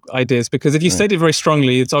controversial ideas, because if you state it very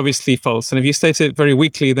strongly, it's obviously false. And if you state it very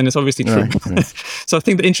weakly, then it's obviously true. Right. So I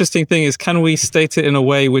think the interesting thing is, can we state it in a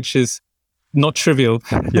way which is not trivial,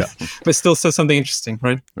 but still says something interesting,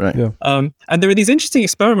 right? Right. Yeah. And there are these interesting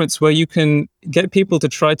experiments where you can get people to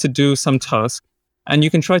try to do some task, and you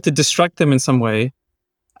can try to distract them in some way.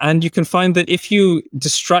 And you can find that if you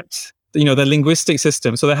distract, their linguistic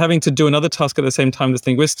system, so they're having to do another task at the same time that's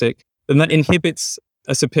linguistic, then that inhibits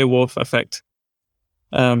a Sapir-Whorf effect.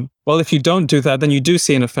 Well, if you don't do that, then you do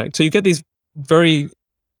see an effect. So you get these very,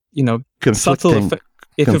 subtle effects.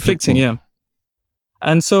 Conflicting, yeah.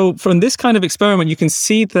 And so from this kind of experiment, you can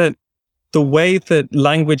see that the way that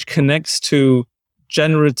language connects to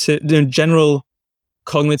general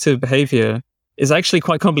cognitive behavior is actually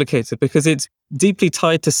quite complicated, because it's deeply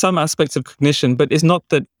tied to some aspects of cognition, but it's not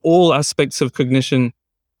that all aspects of cognition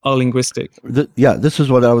are linguistic. This is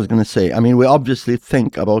what I was going to say. I mean, we obviously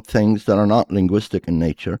think about things that are not linguistic in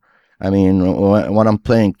nature. I mean, when I'm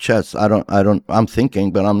playing chess, I'm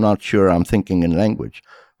thinking, but I'm not sure I'm thinking in language.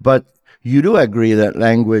 But you do agree that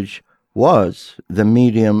language was the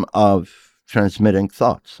medium of transmitting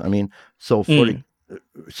thoughts. I mean, so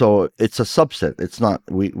it's a subset. It's not,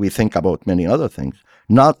 we think about many other things.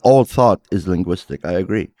 Not all thought is linguistic, I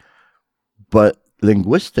agree. But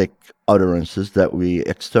linguistic utterances that we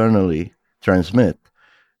externally transmit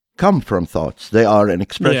come from thoughts. They are an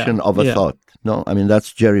expression of a thought. No, I mean,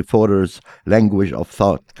 that's Jerry Fodor's language of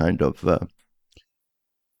thought, kind of,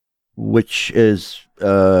 which is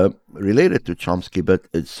related to Chomsky, but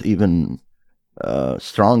it's even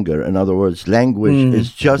stronger. In other words, language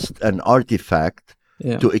is just an artifact.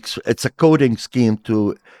 It's a coding scheme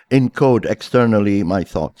to encode externally my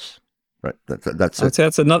thoughts. Right, that's it. I'd say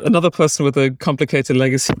that's another person with a complicated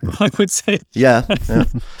legacy, I would say. Yeah.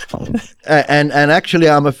 And actually,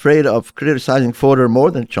 I'm afraid of criticizing Fodor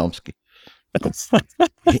more than Chomsky.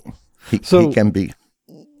 He can be.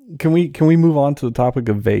 Can we move on to the topic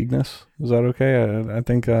of vagueness? Is that okay? I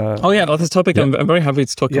think. On this topic, I'm very happy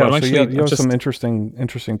to talk about. You have some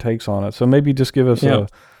interesting takes on it. So maybe just give us a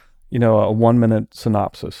 1-minute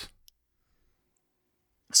synopsis.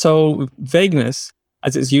 So vagueness,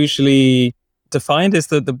 as it's usually defined, is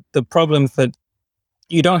the problem that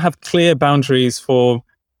you don't have clear boundaries for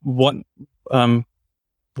what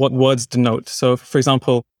words denote. So, for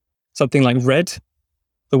example, something like red,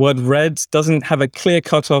 the word red doesn't have a clear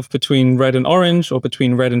cutoff between red and orange or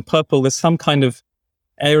between red and purple. There's some kind of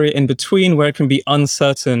area in between where it can be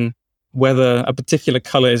uncertain whether a particular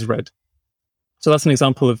color is red. So that's an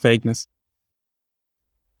example of vagueness.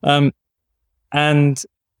 And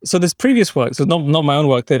so there's previous work, so not my own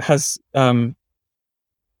work, that has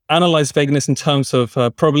analyzed vagueness in terms of a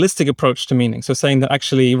probabilistic approach to meaning. So saying that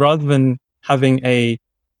actually, rather than having a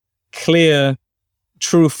clear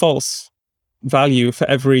true-false value for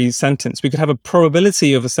every sentence, we could have a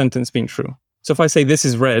probability of a sentence being true. So if I say this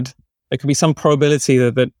is red, there could be some probability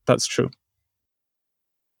that's true.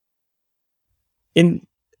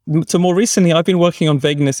 So more recently, I've been working on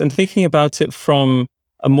vagueness and thinking about it from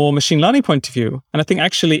a more machine learning point of view. And I think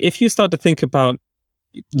actually, if you start to think about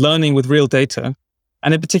learning with real data,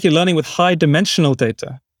 and in particular learning with high dimensional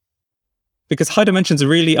data, because high dimensions are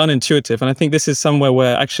really unintuitive. And I think this is somewhere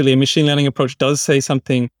where actually a machine learning approach does say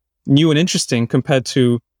something new and interesting compared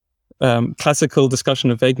to classical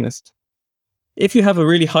discussion of vagueness. If you have a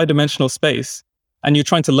really high dimensional space and you're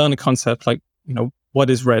trying to learn a concept like, what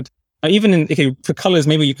is red? Even for colors,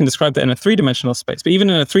 maybe you can describe that in a 3-dimensional space, but even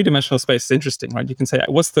in a 3-dimensional space, it's interesting, right? You can say,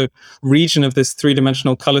 what's the region of this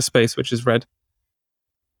 3-dimensional color space, which is red?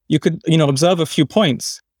 You could, observe a few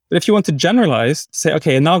points. But if you want to generalize, say,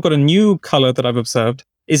 okay, now I've got a new color that I've observed.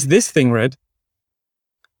 Is this thing red?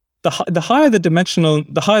 The higher the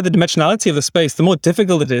dimensionality of the space, the more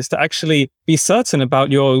difficult it is to actually be certain about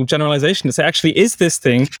your generalization, to say, actually, is this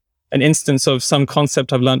thing an instance of some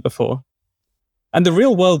concept I've learned before? And the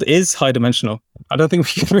real world is high dimensional. I don't think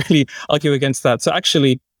we can really argue against that. So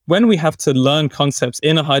actually, when we have to learn concepts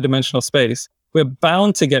in a high dimensional space, we're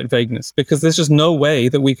bound to get vagueness, because there's just no way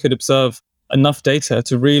that we could observe enough data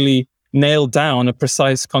to really nail down a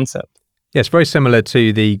precise concept. Yeah, it's very similar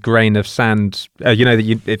to the grain of sand. That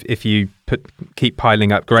if you keep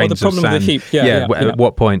piling up grains the problem of sand, with the heap. At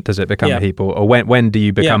what point does it become a heap, or when do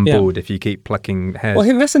you become bored if you keep plucking hairs?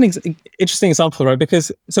 Well, that's an interesting example, right?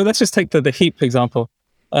 Because so let's just take the heap example.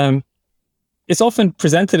 It's often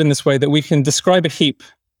presented in this way that we can describe a heap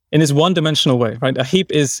in this one-dimensional way, right? A heap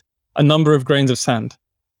is a number of grains of sand.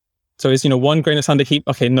 So is one grain of sand a heap?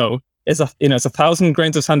 Okay, no. It's 1,000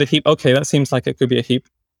 grains of sand a heap? Okay, that seems like it could be a heap.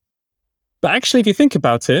 But actually, if you think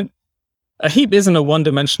about it, a heap isn't a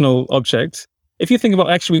one-dimensional object. If you think about,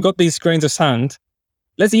 actually, we've got these grains of sand.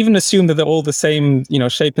 Let's even assume that they're all the same,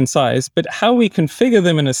 shape and size. But how we configure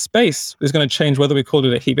them in a space is going to change whether we call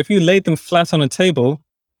it a heap. If you laid them flat on a table,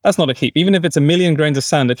 that's not a heap. Even if it's 1,000,000 grains of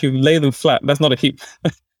sand, if you lay them flat, that's not a heap.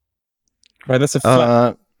 Right? That's a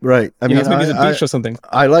flat. Right. I mean, maybe it's a beach or something.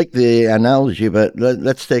 I like the analogy, but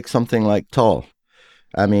let's take something like tall.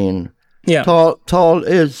 I mean, tall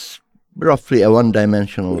is roughly a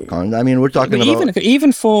one-dimensional kind. I mean, we're talking about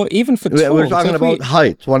even for tall, we're talking about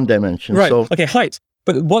height, one dimension. Right. So, okay, height.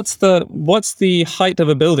 But what's the height of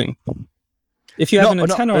a building? If you have an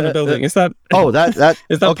antenna on a building, is that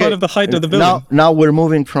is that okay. part of the height of the building? Now we're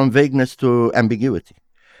moving from vagueness to ambiguity.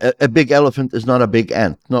 A big elephant is not a big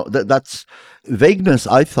ant. No, that's vagueness.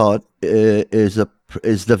 I thought is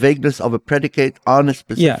the vagueness of a predicate on a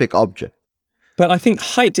specific object. But I think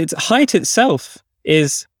height itself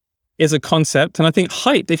is a concept, and I think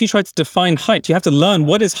height. If you try to define height, you have to learn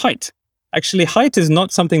what is height. Actually, height is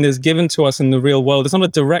not something that's given to us in the real world. It's not a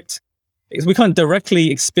direct. We can't directly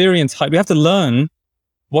experience height. We have to learn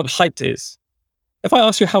what height is. If I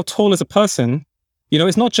ask you how tall is a person,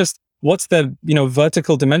 it's not just what's their,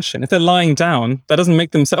 vertical dimension. If they're lying down, that doesn't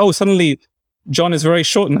make them say, oh, suddenly John is very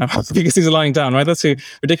short now because he's lying down, right? That's a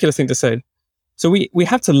ridiculous thing to say. So we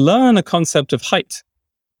have to learn a concept of height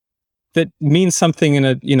that means something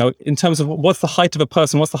in terms of what's the height of a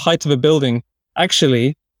person, what's the height of a building,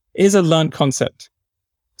 actually is a learned concept.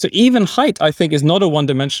 So even height, I think, is not a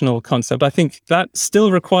one-dimensional concept. I think that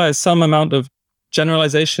still requires some amount of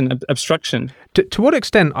generalization, abstraction. To what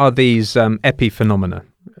extent are these epiphenomena,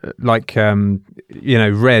 like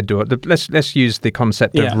red, or let's use the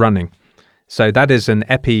concept of running. So that is an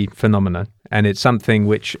epiphenomenon, and it's something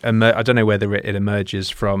which I don't know whether it emerges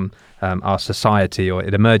from our society or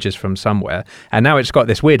it emerges from somewhere. And now it's got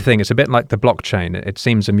this weird thing. It's a bit like the blockchain. It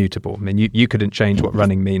seems immutable. I mean, you couldn't change what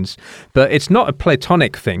running means, but it's not a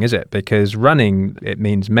Platonic thing, is it? Because running, it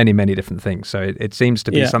means many, many different things. So it seems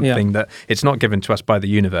to be something that it's not given to us by the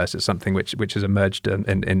universe. It's something which has emerged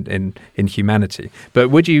in humanity. But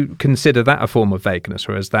would you consider that a form of vagueness,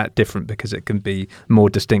 or is that different because it can be more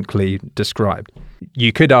distinctly described?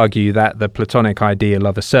 You could argue that the Platonic ideal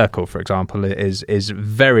of a circle, for example, is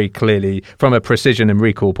very clearly, from a precision and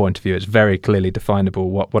recall point of view, it's very clearly definable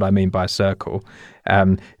what I mean by a circle.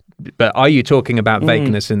 But are you talking about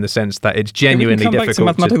vagueness in the sense that it's genuinely difficult? We can come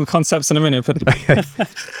back to mathematical concepts in a minute.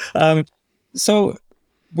 But so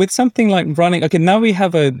with something like running, okay, now we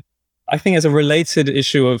have I think as a related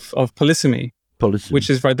issue of polysemy, which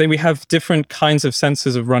is right. Then we have different kinds of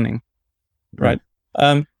senses of running, right?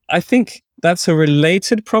 I think that's a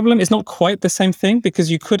related problem. It's not quite the same thing because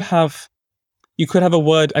you could have a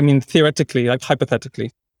word, I mean, theoretically, like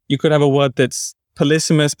hypothetically, you could have a word that's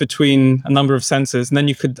polysemous between a number of senses, and then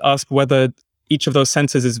you could ask whether each of those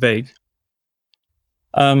senses is vague.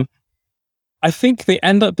 I think they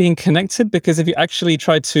end up being connected because if you actually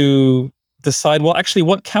try to decide, well, actually,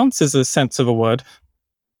 what counts as a sense of a word,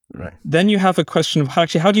 right, then you have a question of how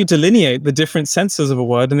do you delineate the different senses of a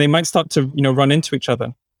word, and they might start to run into each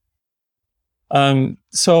other.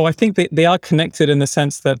 So I think they are connected in the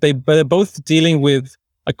sense that they're both dealing with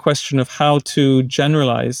a question of how to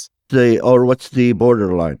generalize. Or what's the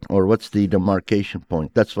borderline, or what's the demarcation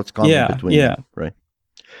point? That's what's common between them, right?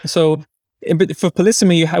 So for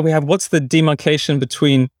polysemy, we have what's the demarcation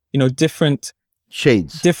between different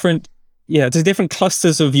shades, there's different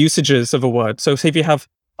clusters of usages of a word. So say if you have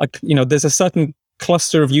there's a certain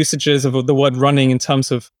cluster of usages of the word running in terms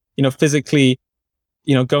of physically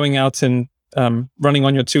going out and running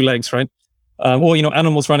on your two legs, right? Or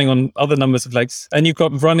animals running on other numbers of legs, and you've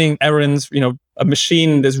got running errands. A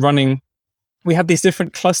machine is running. We have these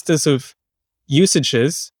different clusters of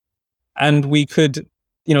usages, and we could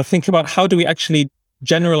think about how do we actually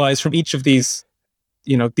generalize from each of these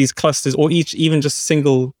these clusters, or even just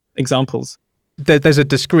single examples. There's a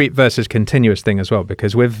discrete versus continuous thing as well,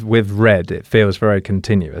 because with red it feels very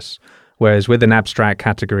continuous. Whereas with an abstract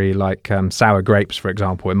category like sour grapes, for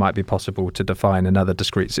example, it might be possible to define another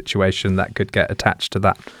discrete situation that could get attached to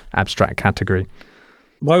that abstract category.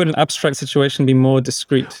 an abstract situation be more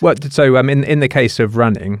discrete? Well, so in the case of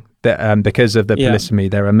running, because of the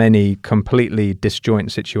polysemy, there are many completely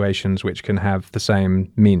disjoint situations which can have the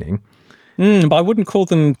same meaning. But I wouldn't call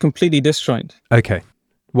them completely disjoint. Okay,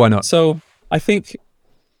 why not? So I think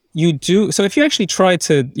you do. So if you actually try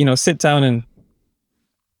to, sit down and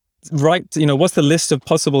write, what's the list of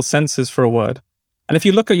possible senses for a word? And if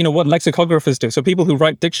you look at, what lexicographers do, so people who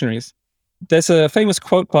write dictionaries, there's a famous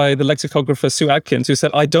quote by the lexicographer Sue Atkins who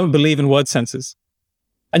said, "I don't believe in word senses."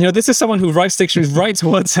 And, this is someone who writes dictionaries, writes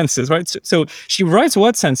word senses, right? So she writes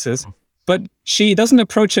word senses, but she doesn't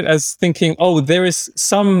approach it as thinking, oh, there is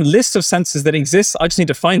some list of senses that exists. I just need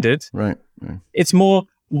to find it. Right. It's more,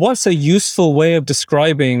 what's a useful way of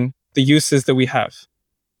describing the uses that we have?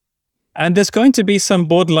 And there's going to be some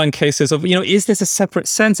borderline cases of, is this a separate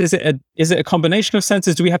sense? Is it a combination of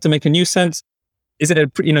senses? Do we have to make a new sense? Is it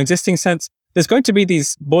a existing sense? There's going to be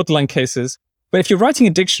these borderline cases. But if you're writing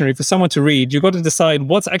a dictionary for someone to read, you've got to decide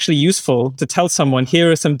what's actually useful to tell someone,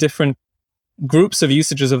 here are some different groups of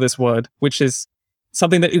usages of this word, which is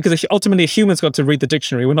something that, because ultimately a human's got to read the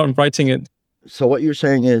dictionary. We're not writing it. So what you're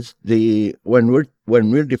saying is when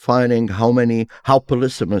we're defining how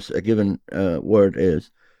polysemous a given word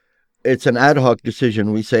is, it's an ad hoc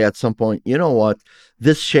decision. We say at some point, you know what,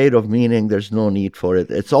 this shade of meaning, there's no need for it.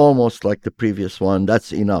 It's almost like the previous one.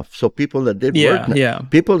 That's enough. So people that did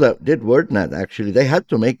WordNet, actually, they had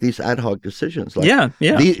to make these ad hoc decisions. Like,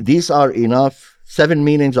 these are enough. 7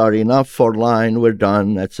 meanings are enough for line. We're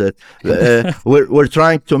done. That's it. We're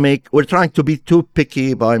trying to be too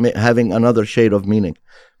picky by having another shade of meaning.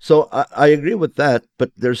 So I agree with that, but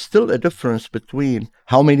there's still a difference between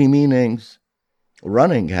how many meanings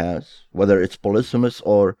running has, whether it's polysemous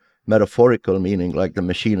or metaphorical meaning, like the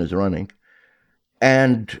machine is running,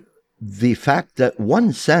 and the fact that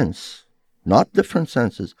one sense, not different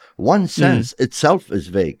senses, one sense itself is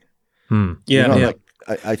vague.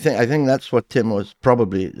 I think that's what Tim was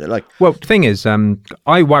probably like. Well, the thing is,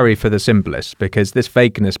 I worry for the symbolists because this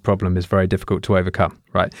vagueness problem is very difficult to overcome,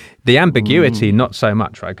 right? The ambiguity, not so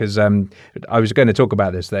much, right? Because I was going to talk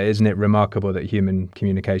about this there. Isn't it remarkable that human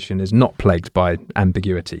communication is not plagued by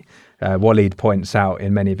ambiguity? Walid points out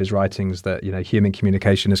in many of his writings that human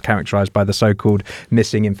communication is characterized by the so-called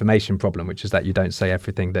missing information problem, which is that you don't say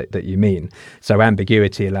everything that you mean. So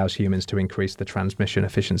ambiguity allows humans to increase the transmission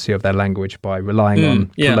efficiency of their language by relying on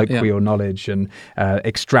colloquial knowledge and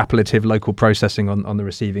extrapolative local processing on the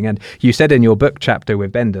receiving end. You said in your book chapter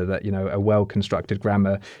with Bender that a well-constructed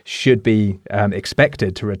grammar should be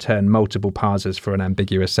expected to return multiple parsers for an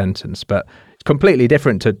ambiguous sentence, but completely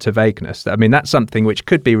different to vagueness. I mean, that's something which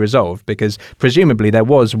could be resolved because presumably there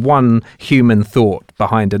was one human thought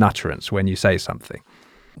behind an utterance when you say something.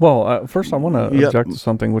 Well, first I want to object to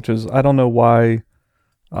something, which is I don't know why.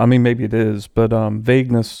 I mean, maybe it is, but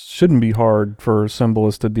vagueness shouldn't be hard for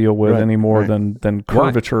symbolists to deal with any more than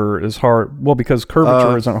curvature is hard. Well, because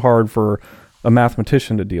curvature isn't hard for a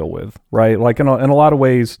mathematician to deal with, right? Like in a lot of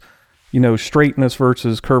ways, straightness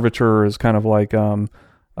versus curvature is kind of like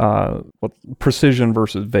precision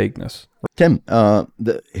versus vagueness. Tim,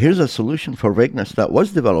 here's a solution for vagueness that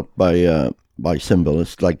was developed by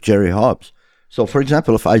symbolists like Jerry Hobbs. So, for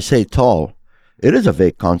example, if I say tall, it is a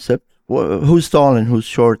vague concept. Who's tall and who's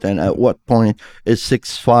short, and at what point is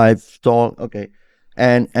 6'5" tall? Okay,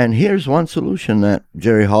 and here's one solution that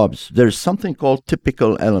Jerry Hobbs. There's something called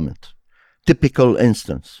typical element, typical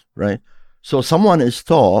instance, right? So someone is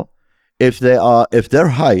tall if their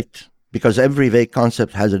height, because every vague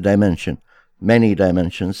concept has a dimension, many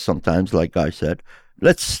dimensions sometimes, like Guy said.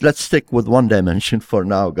 Let's stick with one dimension for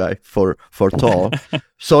now, Guy, for tall.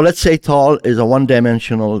 So let's say tall is a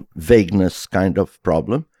one-dimensional vagueness kind of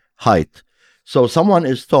problem, height. So someone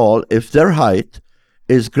is tall if their height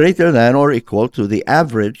is greater than or equal to the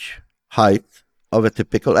average height of a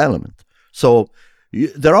typical element. So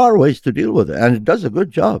there are ways to deal with it, and it does a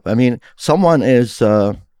good job. I mean, someone is,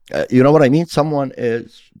 you know what I mean? Someone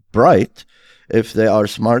is bright if they are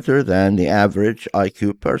smarter than the average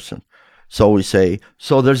IQ person. So we say,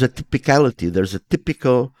 so there's a typicality, there's a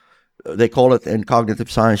typical, they call it in cognitive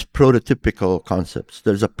science, prototypical concepts.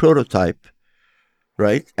 There's a prototype,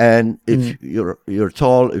 right? And if you're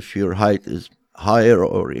tall, if your height is higher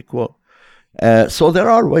or equal. So there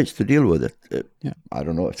are ways to deal with it. I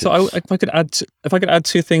don't know if if I could add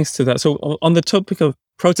two things to that. So on the topic of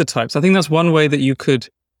prototypes, I think that's one way that you could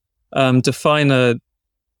define a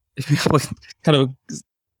kind of,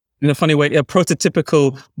 in a funny way, a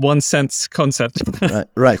prototypical one-sense concept.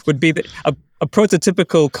 Right. Would be a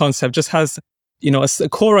prototypical concept just has, a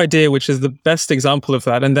core idea, which is the best example of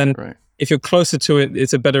that. And then if you're closer to it,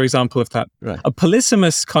 it's a better example of that. Right. A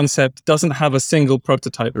polysemous concept doesn't have a single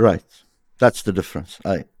prototype. Right. That's the difference.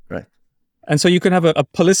 Right. And so you can have a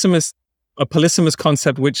polysemous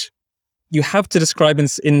concept which you have to describe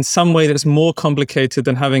in some way that's more complicated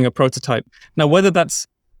than having a prototype. Now, whether that's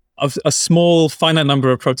a small finite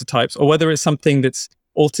number of prototypes or whether it's something that's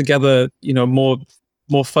altogether,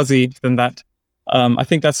 more fuzzy than that, I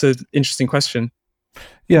think that's an interesting question.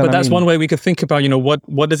 Yeah, but that's one way we could think about,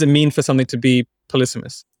 what does it mean for something to be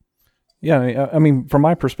polysemous? Yeah, I mean, from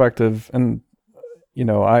my perspective, and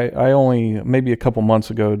I only maybe a couple months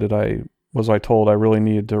ago was I told I really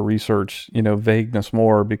needed to research, vagueness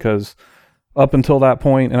more, because up until that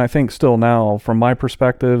point, and I think still now, from my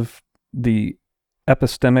perspective, the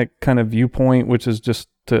epistemic kind of viewpoint, which is just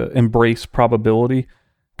to embrace probability,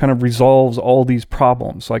 kind of resolves all these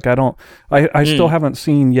problems. Like I still haven't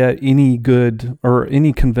seen yet any good or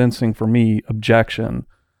any convincing for me objection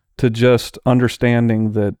to just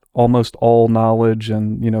understanding that almost all knowledge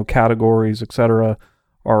and, categories, etc.,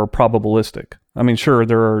 are probabilistic. I mean, sure,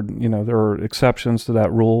 there are exceptions to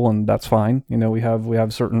that rule, and that's fine. We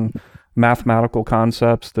have certain mathematical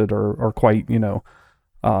concepts that are quite,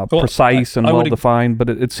 precise and well defined. But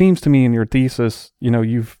it seems to me in your thesis,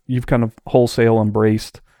 you've kind of wholesale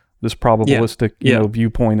embraced this probabilistic,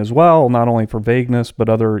 viewpoint as well, not only for vagueness, but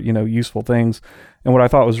other, useful things. And what I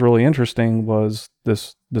thought was really interesting was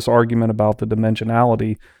this argument about the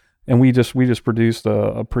dimensionality. And we just produced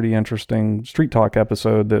a pretty interesting Street Talk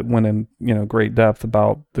episode that went in, great depth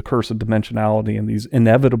about the curse of dimensionality and these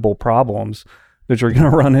inevitable problems that you're going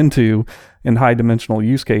to run into in high dimensional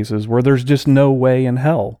use cases where there's just no way in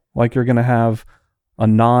hell. Like you're going to have a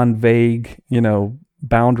non-vague,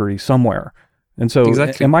 boundary somewhere. And so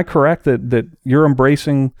Am I correct that you're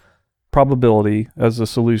embracing probability as a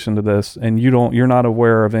solution to this, and you're not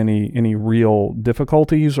aware of any real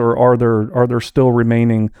difficulties, or are there still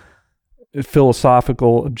remaining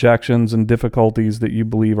philosophical objections and difficulties that you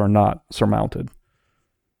believe are not surmounted?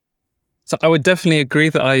 So I would definitely agree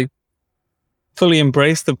that I fully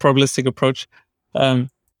embrace the probabilistic approach. I'm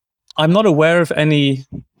not aware of any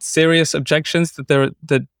serious objections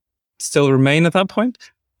that still remain at that point.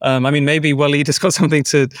 Maybe Walid has got something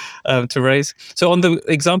to raise. So on the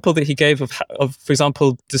example that he gave of, for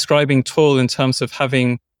example, describing tall in terms of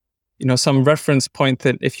having, some reference point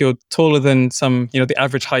that if you're taller than some, the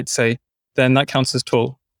average height, say, then that counts as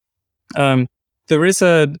tall. There is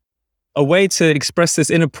a way to express this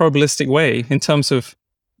in a probabilistic way in terms of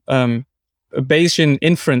a Bayesian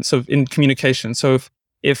inference in communication. So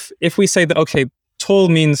if we say that, okay, tall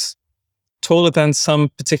means taller than some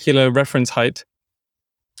particular reference height,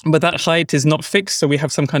 but that height is not fixed, so we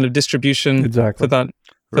have some kind of distribution for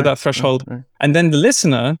that threshold. Right. And then the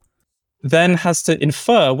listener then has to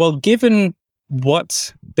infer, well, given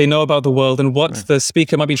what they know about the world and what the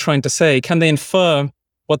speaker might be trying to say, can they infer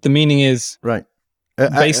what the meaning is? Right.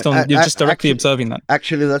 Based on you're just directly observing that.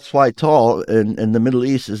 Actually, that's why tall in the Middle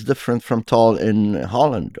East is different from tall in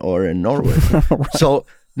Holland or in Norway. Right. So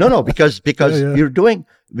because you're doing,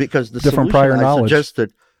 because the different solution prior I knowledge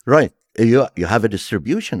suggested, right? You have a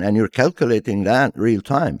distribution and you're calculating that real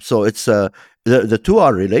time. So it's the two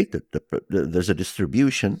are related. There's a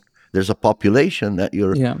distribution. There's a population that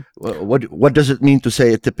you're. Yeah. What does it mean to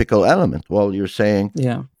say a typical element? Well, you're saying,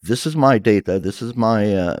 this is my data. This is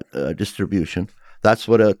my distribution. That's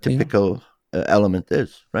what a typical element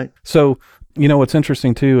is, right? So, what's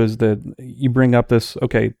interesting too is that you bring up this,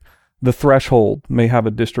 okay, the threshold may have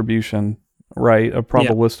a distribution, right? A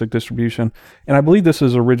probabilistic distribution. And I believe this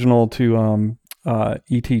is original to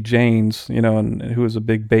E.T. Jaynes, and who is a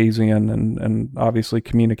big Bayesian and obviously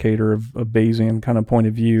communicator of Bayesian kind of point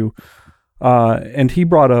of view. And he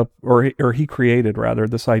brought up, or he created rather,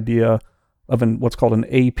 this idea of what's called an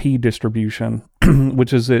AP distribution,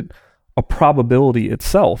 which is that a probability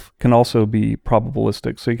itself can also be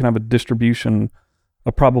probabilistic. So you can have a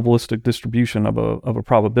probabilistic distribution of a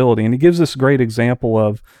probability. And he gives this great example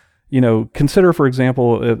of, consider, for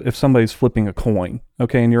example, if somebody's flipping a coin,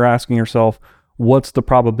 okay, and you're asking yourself, what's the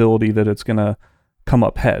probability that it's going to come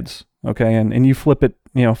up heads, okay, and you flip it,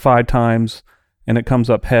 5 times, and it comes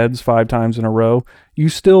up heads 5 times in a row, you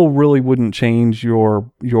still really wouldn't change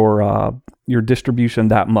your distribution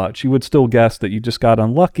that much. You would still guess that you just got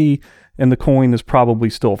unlucky, and the coin is probably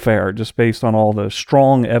still fair, just based on all the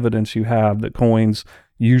strong evidence you have that coins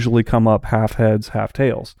usually come up half heads, half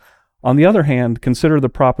tails. On the other hand, consider the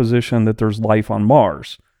proposition that there's life on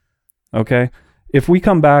Mars, okay? If we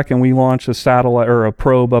come back and we launch a satellite or a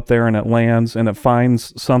probe up there and it lands and it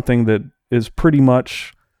finds something that is pretty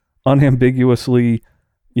much unambiguously,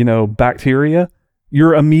 bacteria,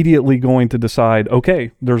 you're immediately going to decide,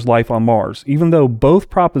 okay, there's life on Mars. Even though both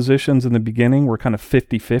propositions in the beginning were kind of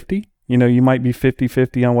 50-50. You know, you might be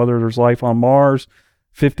 50-50 on whether there's life on Mars,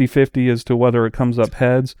 50-50 as to whether it comes up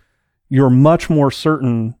heads. You're much more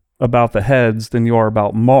certain about the heads than you are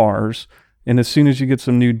about Mars. And as soon as you get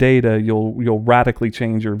some new data, you'll radically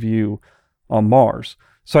change your view on Mars.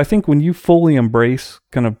 So I think when you fully embrace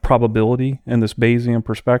kind of probability and this Bayesian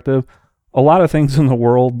perspective, a lot of things in the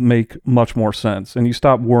world make much more sense. And you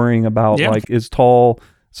stop worrying about like, is tall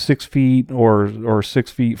 6 feet or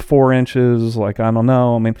 6 feet 4 inches? Like, I don't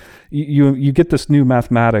know. I mean, you get this new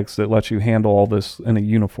mathematics that lets you handle all this in a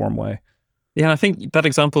uniform way. Yeah, I think that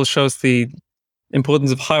example shows the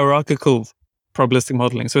importance of hierarchical probabilistic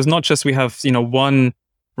modeling. So it's not just we have, one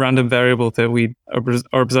random variable that we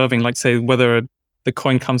are observing, like say whether the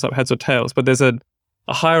coin comes up heads or tails, but there's a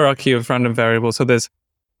hierarchy of random variables. So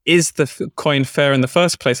is the coin fair in the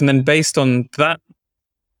first place? And then based on that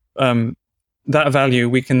value,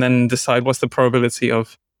 we can then decide what's the probability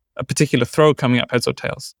of a particular throw coming up heads or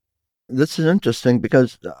tails. This is interesting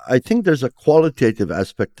because I think there's a qualitative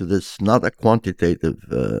aspect to this, not a quantitative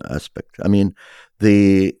aspect. I mean,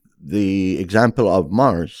 the example of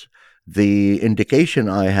Mars, the indication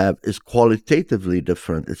I have is qualitatively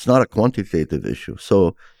different. It's not a quantitative issue.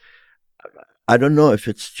 So I don't know if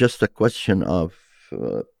it's just a question of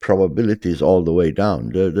probabilities all the way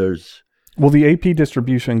down. Well, the AP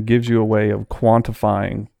distribution gives you a way of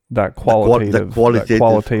quantifying that qualitative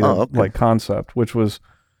like concept, which was,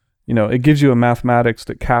 it gives you a mathematics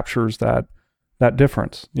that captures that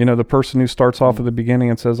difference. The person who starts off at the beginning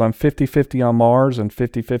and says, I'm 50-50 on Mars and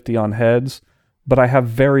 50-50 on heads, but I have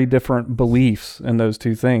very different beliefs in those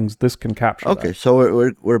two things. This can capture that. Okay,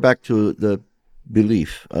 so we're back to the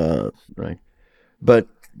belief, right? But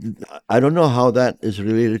I don't know how that is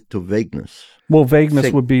related to vagueness. Well,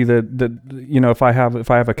 vagueness would be that if I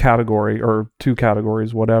have a category or two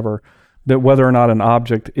categories, whatever, that whether or not an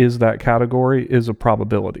object is that category is a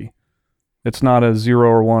probability. It's not a 0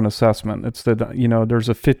 or 1 assessment. It's that there's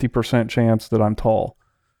a 50% chance that I'm tall,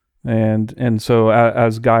 and so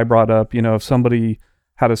as Guy brought up, if somebody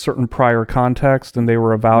had a certain prior context and they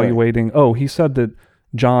were evaluating, right. Oh, he said that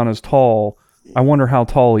John is tall. I wonder how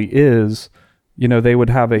tall he is. They would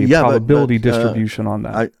have a probability distribution on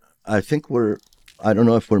that. I think I don't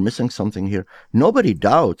know if we're missing something here. Nobody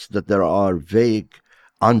doubts that there are vague,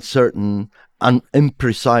 uncertain,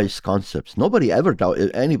 imprecise concepts. Nobody ever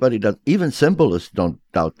anybody does, even symbolists don't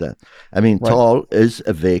doubt that. I mean, right. Tall is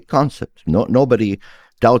a vague concept. Nobody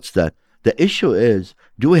doubts that. The issue is,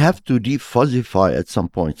 do we have to defuzzify at some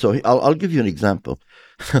point? So I'll give you an example.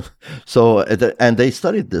 And they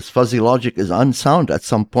studied this. Fuzzy logic is unsound at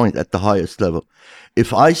some point at the highest level.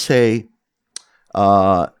 If I say,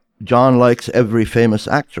 John likes every famous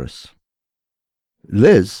actress,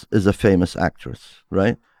 Liz is a famous actress,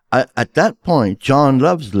 right? At that point, John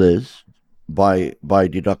loves Liz by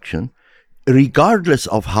deduction, regardless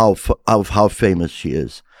of how famous she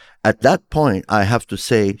is. At that point, I have to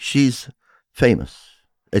say she's famous.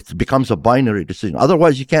 It becomes a binary decision.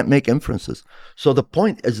 Otherwise, you can't make inferences. So the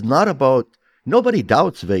point is not about, nobody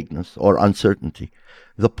doubts vagueness or uncertainty.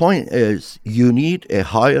 The point is you need a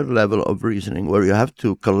higher level of reasoning where you have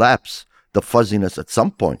to collapse the fuzziness at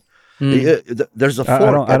some point. There's a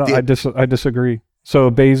fork. I disagree.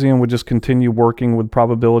 So Bayesian would just continue working with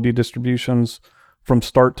probability distributions from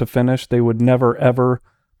start to finish. They would never, ever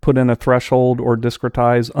put in a threshold or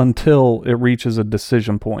discretize until it reaches a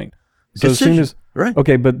decision point. So as soon as, right.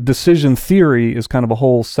 Okay, but decision theory is kind of a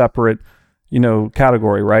whole separate,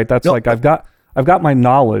 category, right? That's like I've got my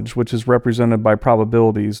knowledge, which is represented by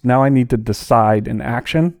probabilities. Now I need to decide an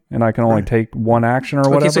action, and I can only take one action or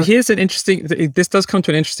whatever. Okay, so here's this does come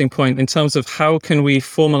to an interesting point in terms of how can we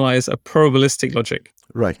formalize a probabilistic logic.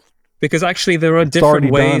 Right. Because actually there are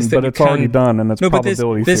different ways that it's already done, and it's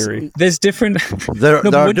probability theory. There's different... there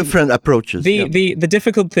are different approaches. The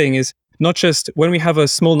difficult thing is not just when we have a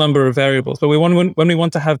small number of variables, but when we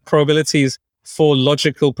want to have probabilities for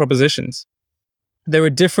logical propositions. There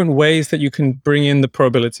are different ways that you can bring in the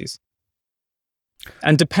probabilities.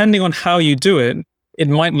 And depending on how you do it, it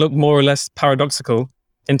might look more or less paradoxical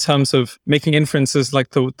in terms of making inferences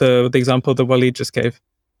like the example that Walid just gave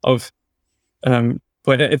of,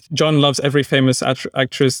 if John loves every famous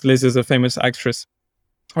actress, Liz is a famous actress.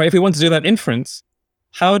 Right? If we want to do that inference,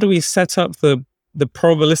 how do we set up the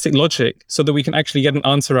probabilistic logic so that we can actually get an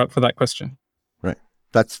answer out for that question? Right.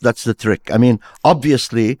 That's the trick. I mean,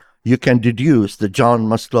 obviously, you can deduce that John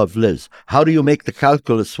must love Liz. How do you make the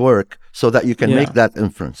calculus work so that you can make that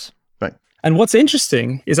inference? Right. And what's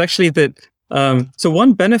interesting is actually that, so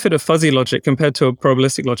one benefit of fuzzy logic compared to a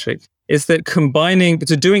probabilistic logic is that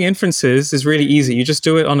doing inferences is really easy. You just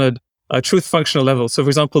do it on a truth functional level. So for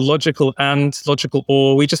example, logical and, logical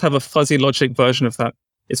or, we just have a fuzzy logic version of that.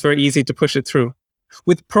 It's very easy to push it through.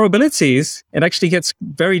 With probabilities, it actually gets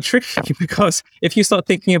very tricky because if you start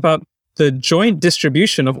thinking about the joint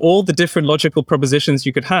distribution of all the different logical propositions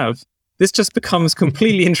you could have, this just becomes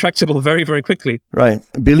completely intractable very, very quickly. Right.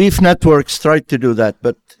 Belief networks tried to do that,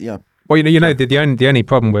 but yeah. Well, the only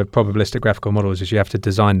problem with probabilistic graphical models is you have to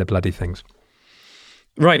design the bloody things.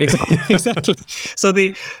 Right, exactly. So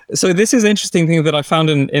this is an interesting thing that I found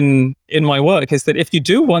in my work is that if you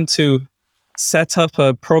do want to set up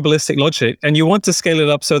a probabilistic logic and you want to scale it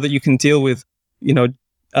up so that you can deal with,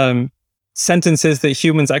 sentences that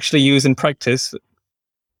humans actually use in practice,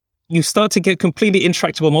 you start to get completely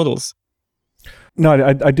intractable models. No,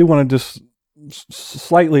 I do want to just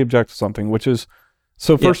slightly object to something, which is,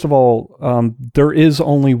 so first of all, there is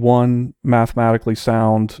only one mathematically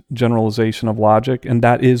sound generalization of logic, and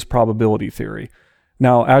that is probability theory.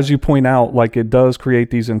 Now, as you point out, like, it does create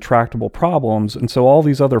these intractable problems, and so all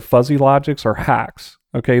these other fuzzy logics are hacks.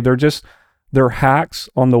 Okay, they're hacks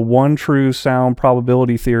on the one true sound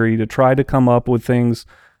probability theory to try to come up with things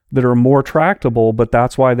that are more tractable, but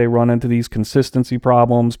that's why they run into these consistency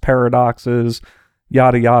problems, paradoxes,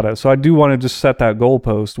 yada yada. So I do want to just set that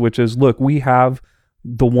goalpost, which is, look, we have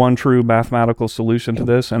the one true mathematical solution to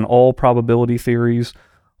this, and all probability theories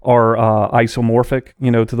are isomorphic,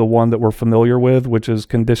 to the one that we're familiar with, which is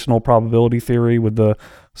conditional probability theory with the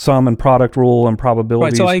sum and product rule and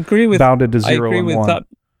probabilities right, so I agree with, bounded to 0 and 1.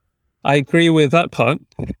 I agree with that part.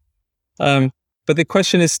 But the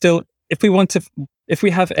question is still, so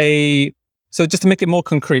just to make it more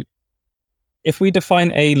concrete, if we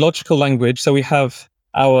define a logical language, so we have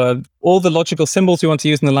all the logical symbols we want to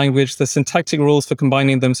use in the language, the syntactic rules for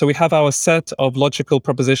combining them. So we have our set of logical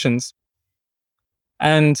propositions.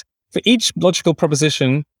 And for each logical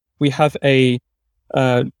proposition, we have a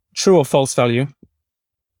true or false value.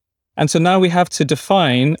 And so now we have to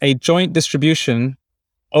define a joint distribution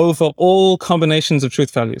over all combinations of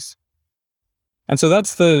truth values. And so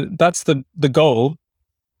that's the goal.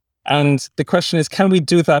 And the question is, can we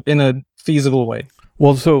do that in a feasible way?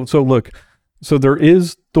 Well, so look, so there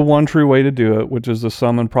is the one true way to do it, which is the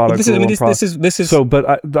sum and product rule. This is. So,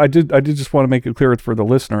 but I did just want to make it clear for the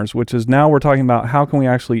listeners, which is, now we're talking about how can we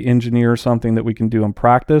actually engineer something that we can do in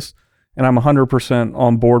practice. And I'm 100%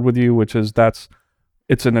 on board with you, which is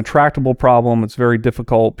it's an intractable problem. It's very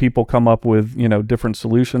difficult. People come up with, different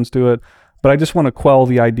solutions to it. But I just want to quell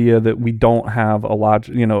the idea that we don't have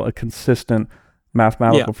a consistent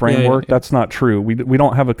mathematical framework. Yeah. That's not true. We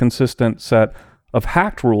don't have a consistent set of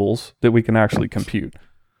hacked rules that we can actually compute.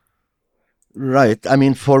 Right. I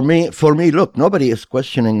mean, for me, look, nobody is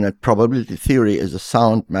questioning that probability theory is a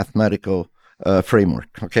sound mathematical framework.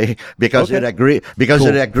 Okay, because it agrees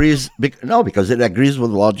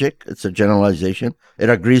with logic. It's a generalization. It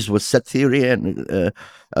agrees with set theory and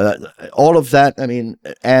all of that. I mean,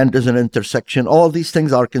 and is an intersection. All these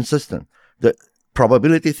things are consistent. The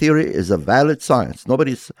probability theory is a valid science.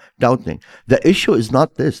 Nobody's doubting. The issue is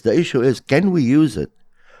not this. The issue is, can we use it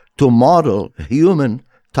to model human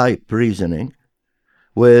type reasoning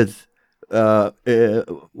without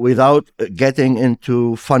getting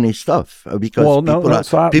into funny stuff, because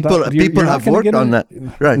people have worked on that.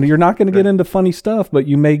 Right. You're not going to get into funny stuff, but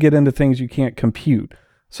you may get into things you can't compute.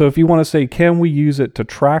 So if you want to say, can we use it to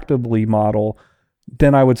tractably model,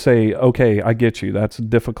 then I would say, okay, I get you. That's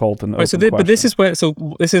difficult and open question. But this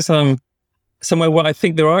is somewhere where I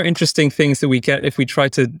think there are interesting things that we get if we try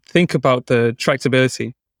to think about the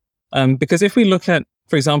tractability. Because if we look at,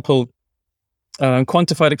 for example,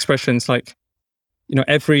 quantified expressions like,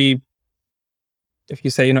 every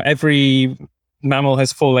mammal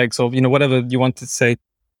has 4 legs, or, whatever you want to say.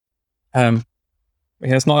 That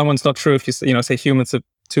one's not true if you say humans have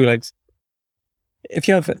 2 legs. If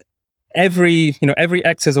you have every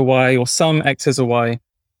X is a Y or some X is a Y,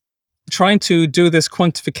 trying to do this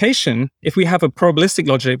quantification, if we have a probabilistic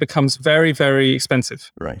logic, becomes very, very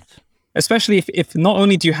expensive. Right. Especially if not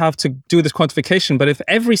only do you have to do this quantification, but if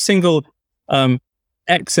every single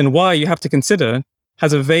X and Y you have to consider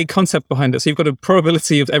has a vague concept behind it. So you've got a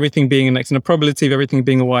probability of everything being an X and a probability of everything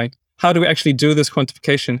being a Y. How do we actually do this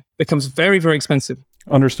quantification? It becomes very, very expensive.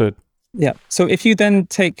 Understood. Yeah. So if you then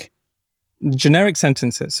take generic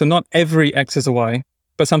sentences, so not every X is a Y,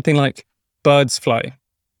 but something like birds fly,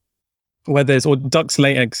 or ducks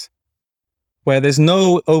lay eggs, where there's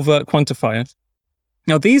no overt quantifier.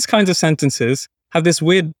 Now, these kinds of sentences have this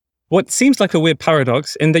what seems like a weird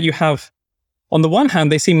paradox, in that you have, on the one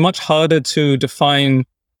hand, they seem much harder to define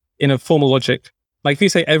in a formal logic. Like if you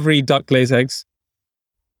say every duck lays eggs,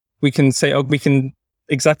 we can say, oh, we can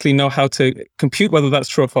exactly know how to compute whether that's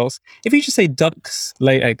true or false. If you just say ducks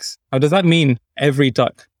lay eggs, now does that mean every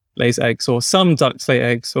duck lays eggs, or some ducks lay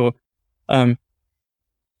eggs, or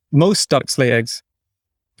most ducks lay eggs?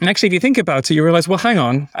 And actually, if you think about it, you realize, well, hang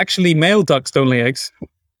on, actually male ducks don't lay eggs,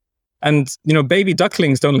 and baby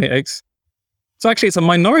ducklings don't lay eggs. So actually, it's a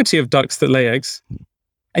minority of ducks that lay eggs,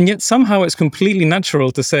 and yet somehow it's completely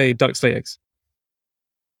natural to say ducks lay eggs.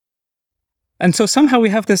 And so somehow we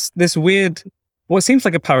have this weird, what seems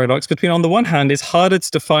like a paradox between, on the one hand, it's harder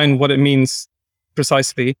to define what it means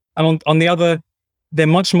precisely, and on the other, they're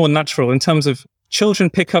much more natural in terms of children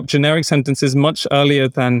pick up generic sentences much earlier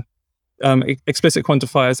than explicit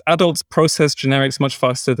quantifiers. Adults process generics much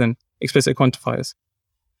faster than explicit quantifiers.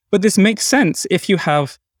 But this makes sense if you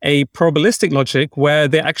have a probabilistic logic where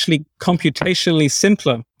they're actually computationally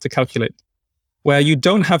simpler to calculate, where you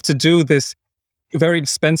don't have to do this very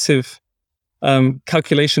expensive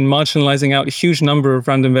calculation marginalizing out a huge number of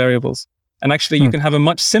random variables. And actually, you can have a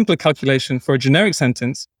much simpler calculation for a generic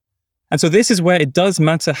sentence. And so this is where it does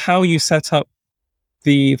matter how you set up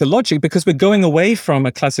the logic, because we're going away from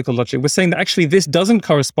a classical logic. We're saying that actually this doesn't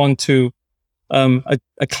correspond to a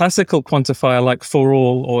classical quantifier like for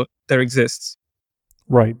all or there exists.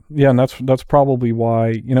 Right. Yeah, and that's probably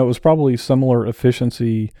why, it was probably similar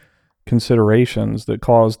efficiency considerations that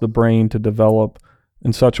caused the brain to develop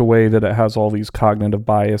in such a way that it has all these cognitive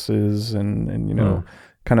biases and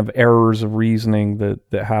kind of errors of reasoning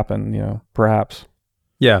that happen, perhaps.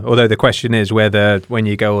 Yeah, although the question is whether when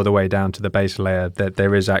you go all the way down to the base layer that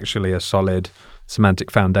there is actually a solid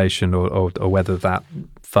semantic foundation or whether that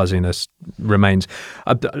fuzziness remains.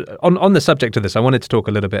 On the subject of this, I wanted to talk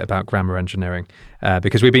a little bit about grammar engineering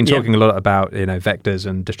because we've been talking a lot about vectors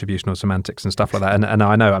and distributional semantics and stuff like that. And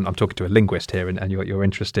I know I'm talking to a linguist here, and you're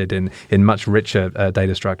interested in much richer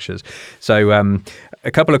data structures. So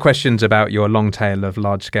a couple of questions about your long tail of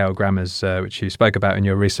large-scale grammars, which you spoke about in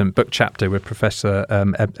your recent book chapter with Professor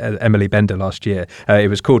Emily Bender last year. It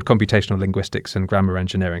was called Computational Linguistics and Grammar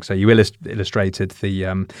Engineering. So you illustrated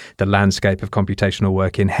the landscape of computational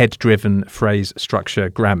work in head-driven phrase structure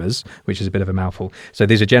grammars, which is a bit of a mouthful. So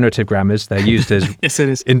these are generative grammars. They're used as yes, it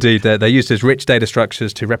is. Indeed, they're used as rich data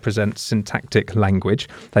structures to represent syntactic language.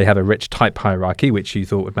 They have a rich type hierarchy, which you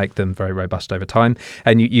thought would make them very robust over time.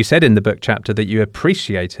 And you said in the book chapter that you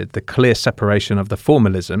appreciated the clear separation of the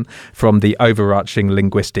formalism from the overarching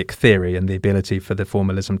linguistic theory and the ability for the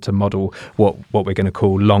formalism to model what we're going to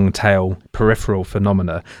call long-tail peripheral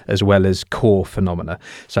phenomena as well as core phenomena.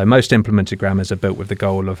 So most implemented grammars are built with the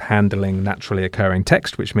goal of handling naturally occurring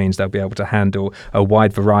text, which means they'll be able to handle a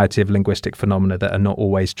wide variety of linguistic phenomena that are not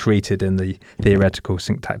always treated in the theoretical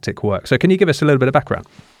syntactic work. So can you give us a little bit of background?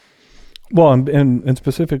 Well, and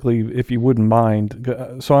specifically, if you wouldn't mind,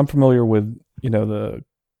 so I'm familiar with, the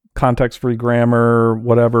context-free grammar,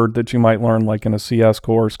 whatever that you might learn like in a CS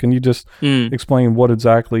course. Can you just explain what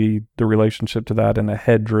exactly the relationship to that in a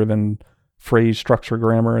head-driven phrase structure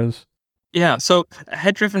grammar is? Yeah, so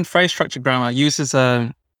head-driven phrase structure grammar uses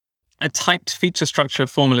a typed feature structure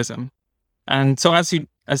formalism. And so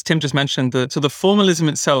as Tim just mentioned, the formalism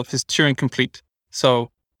itself is Turing complete.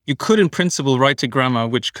 So you could in principle write a grammar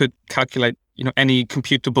which could calculate, any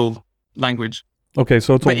computable language. Okay,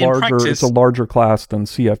 so it's a larger class than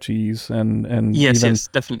CFGs and yes,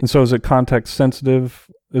 definitely. And so is it context sensitive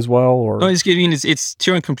as well, or? No, it's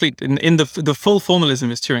Turing complete. In the full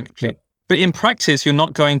formalism is Turing complete. Yeah. But in practice, you're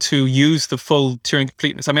not going to use the full Turing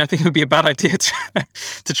completeness. I mean, I think it would be a bad idea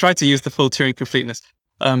to try to use the full Turing completeness.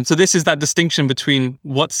 So this is that distinction between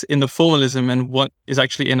what's in the formalism and what is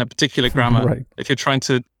actually in a particular grammar. Right. If you're trying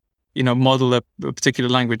to, model a particular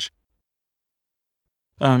language.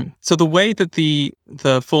 So the way that the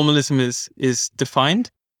formalism is defined,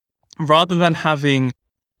 rather than having,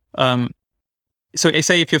 so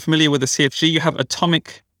say if you're familiar with a CFG, you have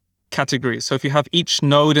atomic categories. So if you have each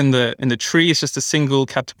node in the tree, it's just a single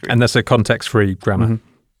category. And that's a context-free grammar. Mm-hmm.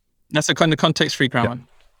 That's a kind of context-free grammar. Yep.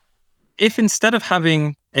 If instead of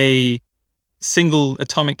having a single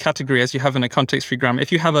atomic category as you have in a context-free grammar,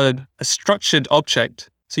 if you have a structured object,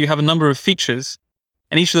 so you have a number of features,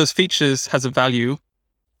 and each of those features has a value,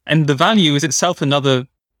 and the value is itself it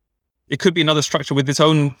could be another structure with its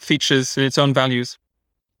own features and its own values.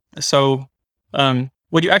 So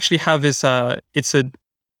what you actually have is it's a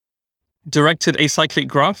directed acyclic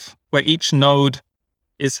graph where each node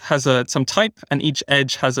has some type and each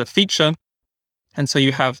edge has a feature. And so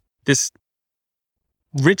you have this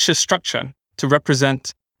richer structure to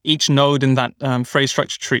represent each node in that phrase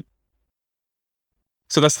structure tree.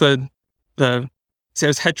 So that's so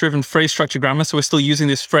it's head-driven phrase structure grammar. So we're still using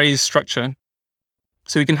this phrase structure.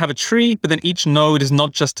 So you can have a tree, but then each node is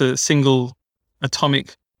not just a single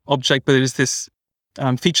atomic object, but it is this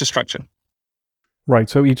feature structure. Right.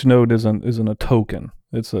 So each node isn't a token.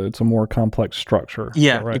 It's a more complex structure.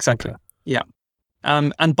 Yeah, right? exactly. Okay. Yeah.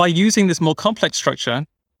 And by using this more complex structure,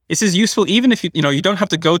 this is useful even if you don't have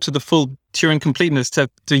to go to the full Turing completeness to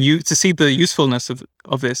see the usefulness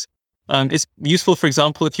of this. It's useful, for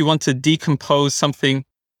example, if you want to decompose something.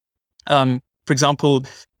 For example,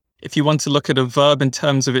 if you want to look at a verb in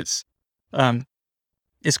terms of it's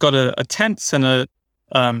got a tense and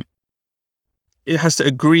it has to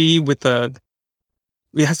agree with the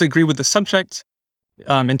subject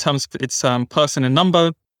in terms of its person and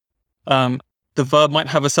number. The verb might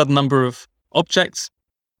have a certain number of objects.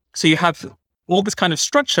 So you have all this kind of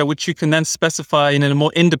structure, which you can then specify in a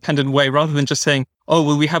more independent way, rather than just saying, oh,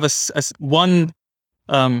 well, we have one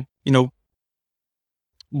non-terminal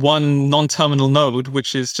node,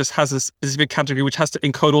 which just has a specific category, which has to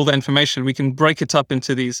encode all the information. We can break it up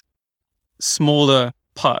into these smaller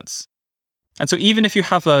parts. And so even if you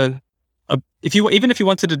have even if you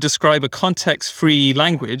wanted to describe a context-free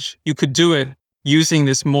language, you could do it using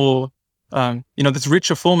this more this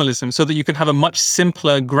richer formalism, so that you could have a much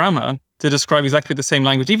simpler grammar to describe exactly the same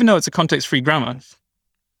language, even though it's a context-free grammar.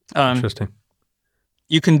 Interesting.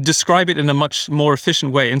 You can describe it in a much more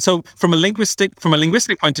efficient way. And so from a linguistic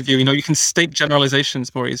point of view, you can state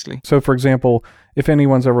generalizations more easily. So for example, if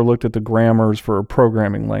anyone's ever looked at the grammars for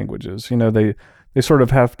programming languages, they sort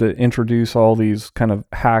of have to introduce all these kind of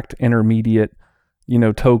hacked intermediate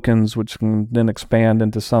tokens, which can then expand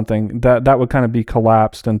into something that would kind of be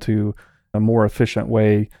collapsed into a more efficient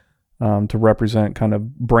way to represent kind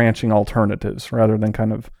of branching alternatives rather than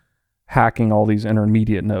kind of hacking all these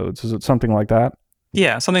intermediate nodes. Is it something like that?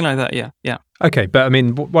 Yeah, something like that. Yeah. Okay, but I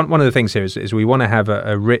mean, one of the things here is we want to have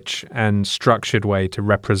a rich and structured way to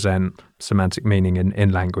represent semantic meaning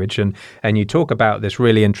in language, and you talk about this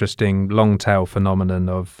really interesting long tail phenomenon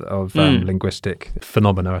of linguistic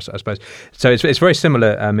phenomena, I suppose. So it's very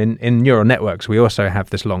similar in neural networks. We also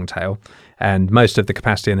have this long tail, and most of the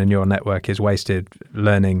capacity in a neural network is wasted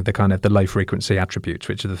learning the kind of the low frequency attributes,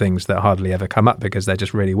 which are the things that hardly ever come up because they're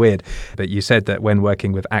just really weird. But you said that when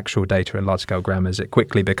working with actual data in large scale grammars, it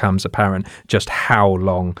quickly becomes apparent just how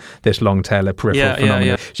long this long tail of peripheral phenomena.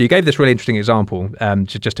 Yeah. So you gave this really interesting example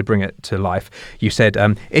just to bring it to life. You said,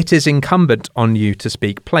 it is incumbent on you to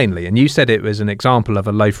speak plainly. And you said it was an example of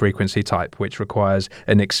a low frequency type, which requires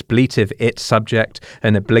an expletive it subject,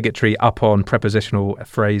 an obligatory up-on prepositional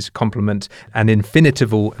phrase complement, an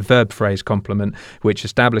infinitival verb phrase complement, which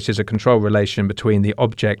establishes a control relation between the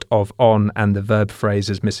object of on and the verb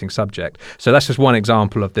phrase's missing subject. So that's just one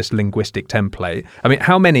example of this linguistic template. I mean,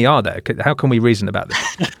 how many are there? How can we reason about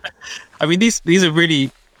this? I mean, these are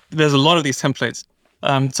really, there's a lot of these templates.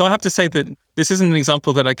 So I have to say that this isn't an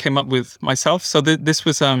example that I came up with myself. So this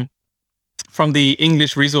was from the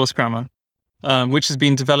English resource grammar, which has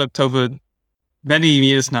been developed over many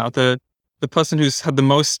years now. The person who's had the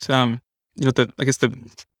most, the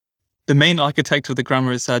main architect of the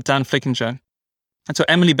grammar is Dan Flickinger. And so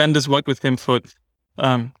Emily Bender's worked with him for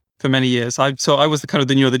many years. I was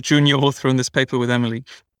the junior author on this paper with Emily.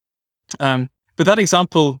 But that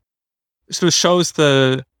example sort of shows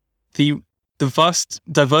the vast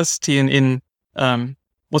diversity in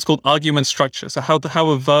what's called argument structure. So how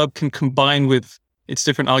a verb can combine with its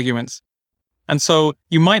different arguments. And so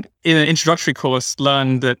you might, in an introductory course,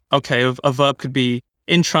 learn that, okay, a verb could be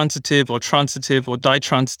intransitive or transitive or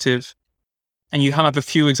ditransitive. And you have a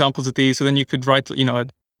few examples of these. So then you could write,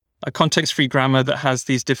 a context-free grammar that has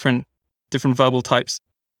these different verbal types.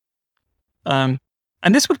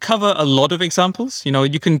 And this would cover a lot of examples.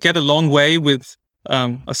 You can get a long way with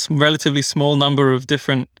a relatively small number of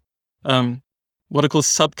different what are called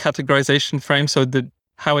subcategorization frames. So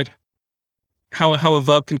how a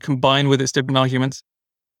verb can combine with its different arguments.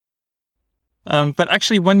 But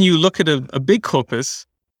actually, when you look at a big corpus,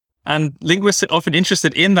 and linguists are often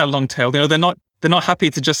interested in that long tail, they're not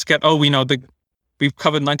happy to just get, we've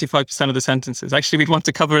covered 95% of the sentences. Actually, we want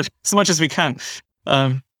to cover it as much as we can.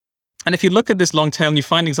 And if you look at this long tail and you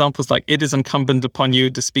find examples like it is incumbent upon you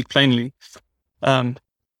to speak plainly, that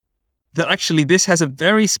actually this has a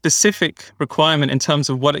very specific requirement in terms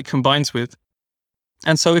of what it combines with.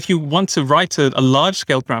 And so if you want to write a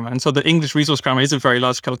large-scale grammar, and so the English resource grammar is a very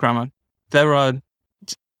large-scale grammar, there are,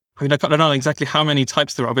 I don't know exactly how many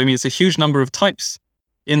types there are, but it's a huge number of types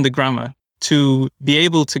in the grammar to be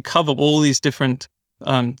able to cover all these different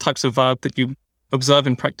types of verb that you observe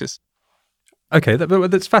in practice. Okay,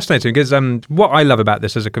 that's fascinating because what I love about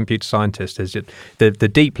this as a computer scientist is that the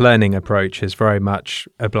deep learning approach is very much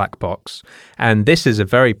a black box, and this is a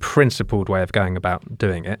very principled way of going about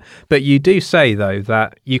doing it. But you do say, though,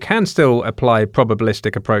 that you can still apply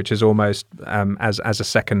probabilistic approaches almost as a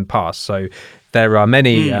second pass. So there are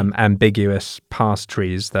many ambiguous pass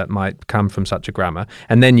trees that might come from such a grammar,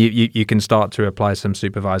 and then you can start to apply some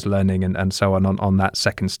supervised learning and so on that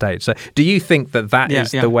second stage. So do you think that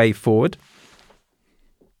is the way forward?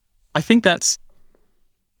 I think that's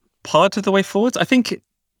part of the way forward. I think,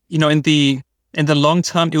 in the long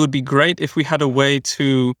term, it would be great if we had a way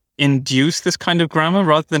to induce this kind of grammar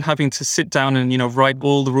rather than having to sit down and, write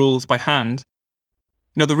all the rules by hand.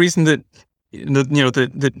 The reason that,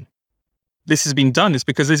 that this has been done is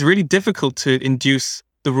because it's really difficult to induce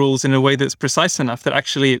the rules in a way that's precise enough that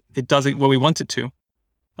actually it does it what we want it to.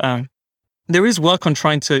 There is work on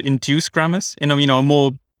trying to induce grammars in a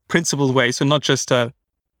more principled way. So not just a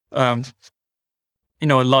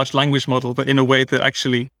large language model, but in a way that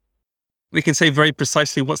actually we can say very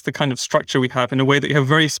precisely what's the kind of structure we have, in a way that you have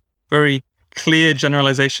very, very clear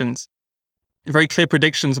generalizations, very clear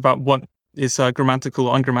predictions about what is grammatical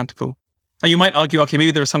or ungrammatical. Now you might argue, okay,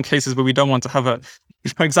 maybe there are some cases where we don't want to have a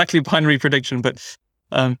exactly binary prediction, but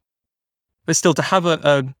still to have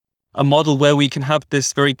a model where we can have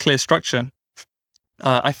this very clear structure,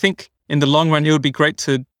 I think in the long run it would be great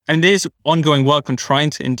to. And there's ongoing work on trying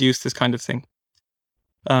to induce this kind of thing.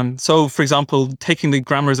 So, for example, taking the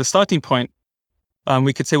grammar as a starting point,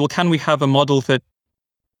 we could say, well, can we have a model that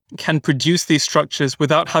can produce these structures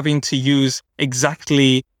without having to use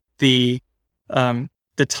exactly the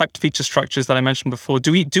typed feature structures that I mentioned before?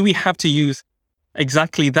 Do we have to use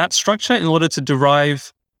exactly that structure in order to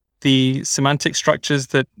derive the semantic structures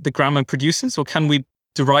that the grammar produces, or can we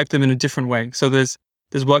derive them in a different way? So there's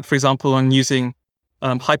work, for example, on using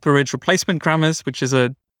hyperridge replacement grammars, which is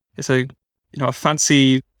a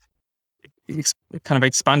fancy kind of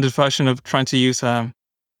expanded version of trying to use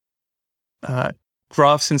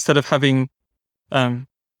graphs instead of having rather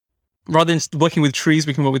than working with trees,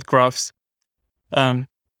 we can work with graphs, and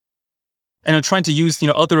I'm trying to use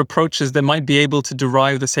other approaches that might be able to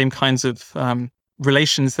derive the same kinds of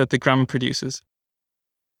relations that the grammar produces.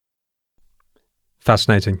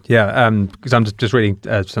 Fascinating. Yeah, because I'm just reading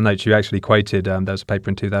some notes you actually quoted. There was a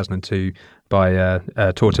paper in 2002 by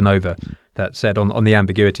Tortonova that said on the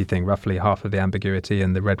ambiguity thing, roughly half of the ambiguity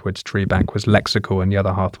in the Redwoods tree bank was lexical and the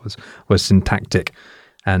other half was syntactic.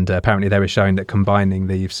 And apparently they were showing that combining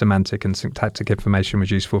the semantic and syntactic information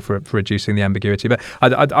was useful for reducing the ambiguity. But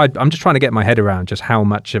I'm just trying to get my head around just how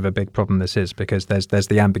much of a big problem this is, because there's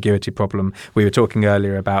the ambiguity problem. We were talking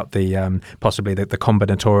earlier about the possibly the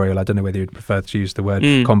combinatorial. I don't know whether you'd prefer to use the word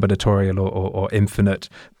combinatorial or infinite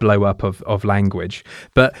blow up of language.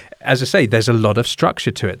 But as I say, there's a lot of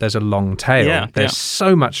structure to it. There's a long tail. There's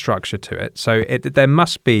so much structure to it. So there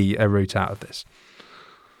must be a route out of this.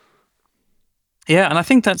 Yeah, and I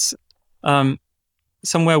think that's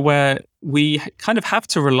somewhere where we kind of have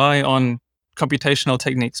to rely on computational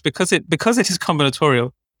techniques because it is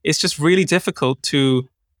combinatorial. It's just really difficult to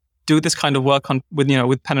do this kind of work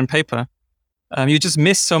with pen and paper. You just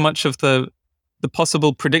miss so much of the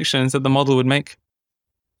possible predictions that the model would make.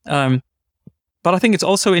 But I think it's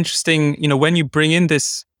also interesting, when you bring in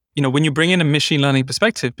this, when you bring in a machine learning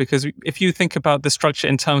perspective, because if you think about the structure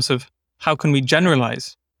in terms of how can we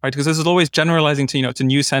generalize. Right, because this is always generalizing to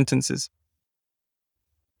new sentences.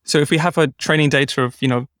 So if we have a training data of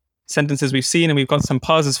sentences we've seen and we've got some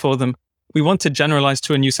parsers for them, we want to generalize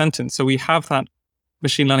to a new sentence. So we have that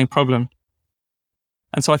machine learning problem.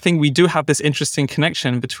 And so I think we do have this interesting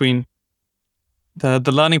connection between the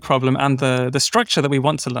learning problem and the structure that we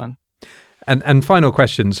want to learn. And final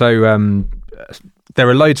question. So there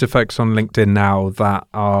are loads of folks on LinkedIn now that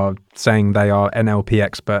are saying they are NLP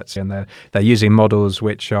experts, and they're using models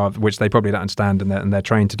which they probably don't understand, and they're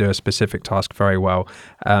trained to do a specific task very well.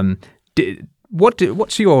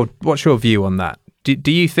 What's your view on that?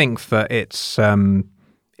 Do you think that it's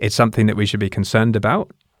something that we should be concerned about?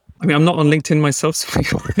 I mean, I'm not on LinkedIn myself, so I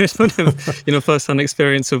don't have first-hand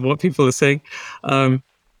experience of what people are saying. I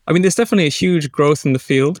mean, there's definitely a huge growth in the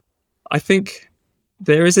field. I think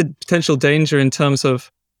there is a potential danger in terms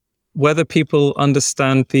of whether people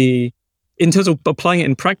understand in terms of applying it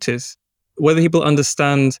in practice, whether people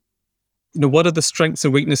understand, what are the strengths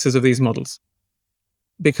and weaknesses of these models.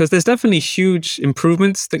 Because there's definitely huge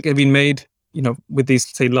improvements that have been made, with these,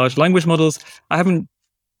 say, large language models. We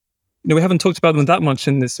haven't talked about them that much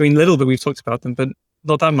in this. I mean, little bit we've talked about them, but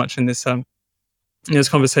not that much in this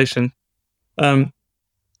conversation.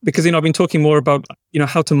 Because, I've been talking more about,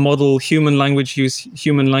 how to model human language use,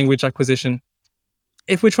 human language acquisition.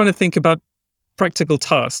 if we're trying to think about practical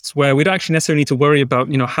tasks where we don't actually necessarily need to worry about,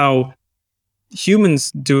 how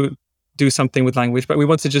humans do something with language, but we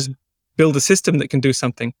want to just build a system that can do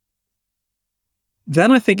something,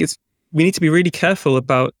 then I think we need to be really careful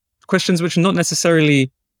about questions which are not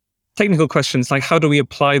necessarily technical questions, like how do we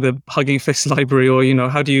apply the Hugging Face library, or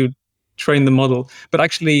how do you train the model, but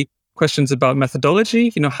actually questions about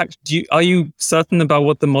methodology. Are you certain about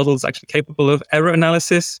what the model is actually capable of? Error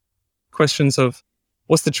analysis, questions of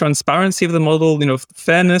what's the transparency of the model,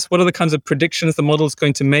 fairness, what are the kinds of predictions the model is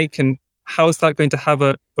going to make, and how is that going to have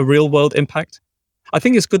a real world impact? I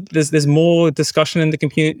think it's good. There's more discussion in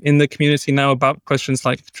the community now about questions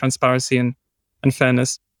like transparency and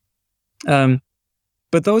fairness.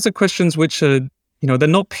 But those are questions which are, they're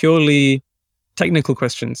not purely technical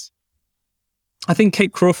questions. I think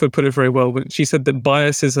Kate Crawford put it very well when she said that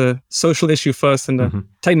bias is a social issue first and a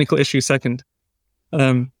technical issue second.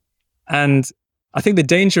 And I think the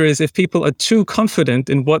danger is if people are too confident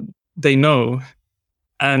in what they know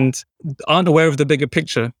and aren't aware of the bigger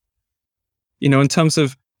picture, in terms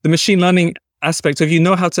of the machine learning aspect, if you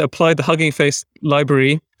know how to apply the Hugging Face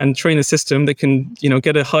library and train a system that can,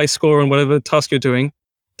 get a high score on whatever task you're doing,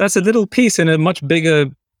 that's a little piece in a much bigger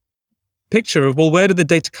picture of, well, where did the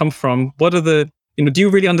data come from? What are do you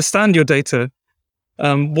really understand your data?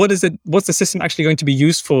 What's the system actually going to be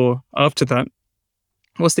used for after that?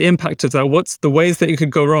 What's the impact of that? What's the ways that it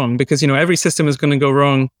could go wrong? Because, every system is going to go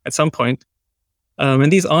wrong at some point.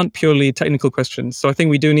 And these aren't purely technical questions. So I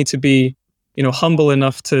think we do need to be, humble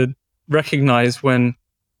enough to recognize when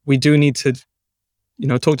we do need to,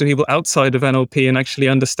 talk to people outside of NLP and actually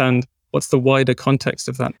understand what's the wider context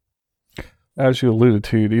of that. As you alluded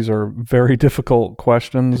to, these are very difficult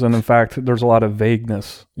questions. And in fact, there's a lot of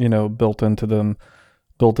vagueness, built in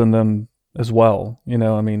them as well.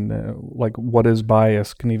 Like what is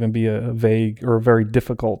bias can even be a vague or very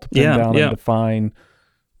difficult to pin down and define,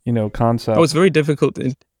 concept. Oh, it's very difficult.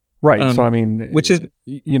 Right. So, which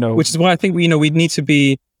is why I think we need to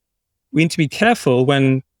be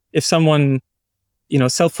careful if someone,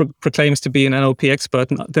 self-proclaims to be an NLP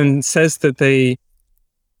expert and then says that they,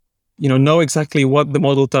 know exactly what the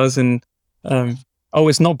model does and,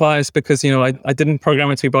 it's not biased because, I didn't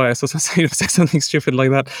program it to be biased, or say something stupid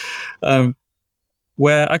like that.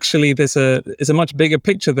 Where actually there's a much bigger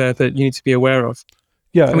picture there that you need to be aware of.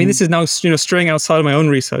 Yeah. This is now, straying outside of my own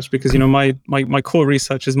research because, my core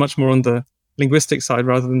research is much more on the linguistic side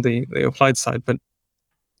rather than the applied side. But,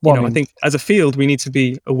 I think as a field, we need to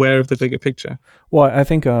be aware of the bigger picture. Well, I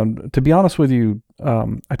think, to be honest with you,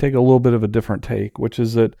 I take a little bit of a different take, which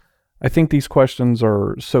is that I think these questions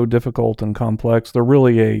are so difficult and complex. They're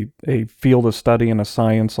really a field of study and a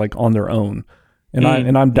science like on their own. And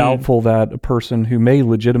I'm doubtful that a person who may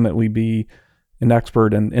legitimately be an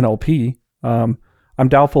expert in NLP, I'm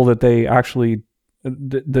doubtful that they actually,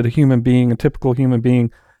 that a typical human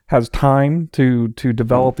being has time to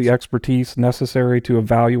develop the expertise necessary to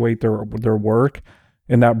evaluate their work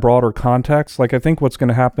in that broader context. Like I think what's going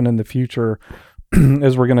to happen in the future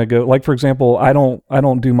is we're going to go, like, for example, I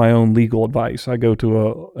don't do my own legal advice. I go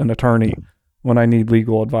to an attorney when I need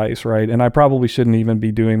legal advice, right? And I probably shouldn't even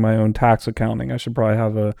be doing my own tax accounting. I should probably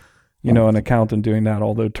have an accountant doing that,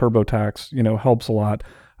 although TurboTax, helps a lot.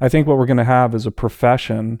 I think what we're going to have is a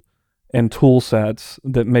profession and tool sets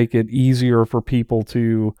that make it easier for people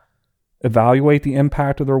to evaluate the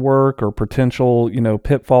impact of their work or potential,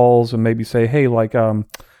 pitfalls, and maybe say, hey, like,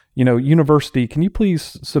 university, can you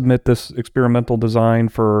please submit this experimental design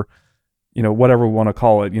for, whatever we want to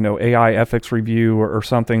call it, AI ethics review or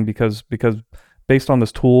something, because based on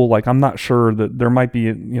this tool, like, I'm not sure that there might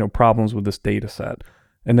be, problems with this data set.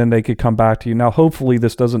 And then they could come back to you. Now, hopefully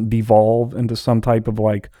this doesn't devolve into some type of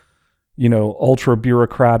like, ultra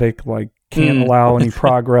bureaucratic, like can't allow any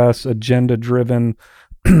progress, agenda driven,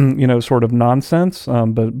 sort of nonsense,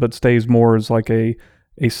 but stays more as like a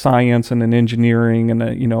science and an engineering and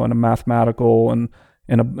a mathematical and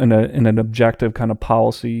an objective kind of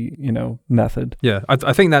policy, method. Yeah,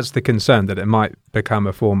 I think that's the concern, that it might become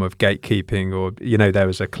a form of gatekeeping, or there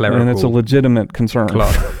was a clerical. And it's a legitimate concern.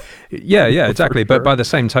 Yeah, exactly. But by the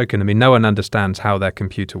same token, no one understands how their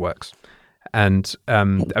computer works. And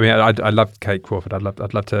I love Kate Crawford. I'd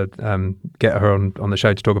love to get her on the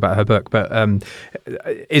show to talk about her book. But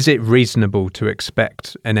is it reasonable to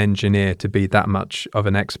expect an engineer to be that much of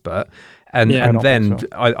an expert? And then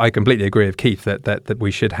I completely agree with Keith that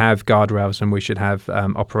we should have guardrails and we should have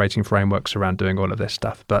operating frameworks around doing all of this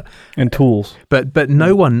stuff. And tools. But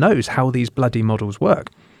no one knows how these bloody models work.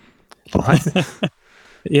 Right?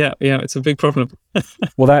 Yeah, it's a big problem.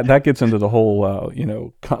 Well, that gets into the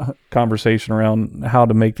whole conversation around how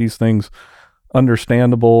to make these things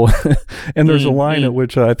understandable. And there's a line at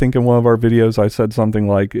which I think in one of our videos I said something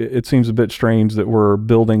like, it seems a bit strange that we're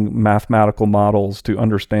building mathematical models to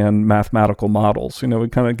understand mathematical models. We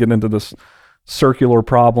kind of get into this circular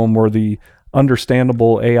problem where the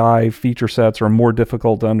understandable AI feature sets are more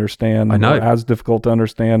difficult to understand. I know. Or as difficult to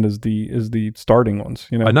understand as the starting ones.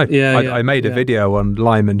 I know. Yeah, I made a video on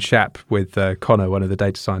Lyman Schaap with Connor, one of the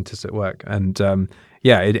data scientists at work, and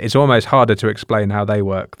it's almost harder to explain how they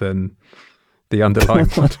work than the underlying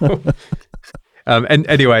model. And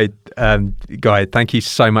anyway, Guy, thank you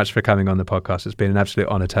so much for coming on the podcast. It's been an absolute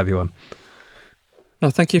honor to have you on. Oh,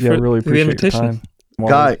 thank you I really for the appreciate your invitation. time.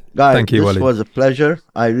 Guy, Thank you, this Wally. was a pleasure.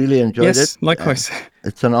 I really enjoyed it. Yes, likewise.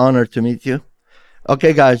 It's an honor to meet you.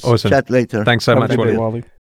 Okay, guys, Awesome. chat later. Thanks so Have a much, good day, Wally. Wally.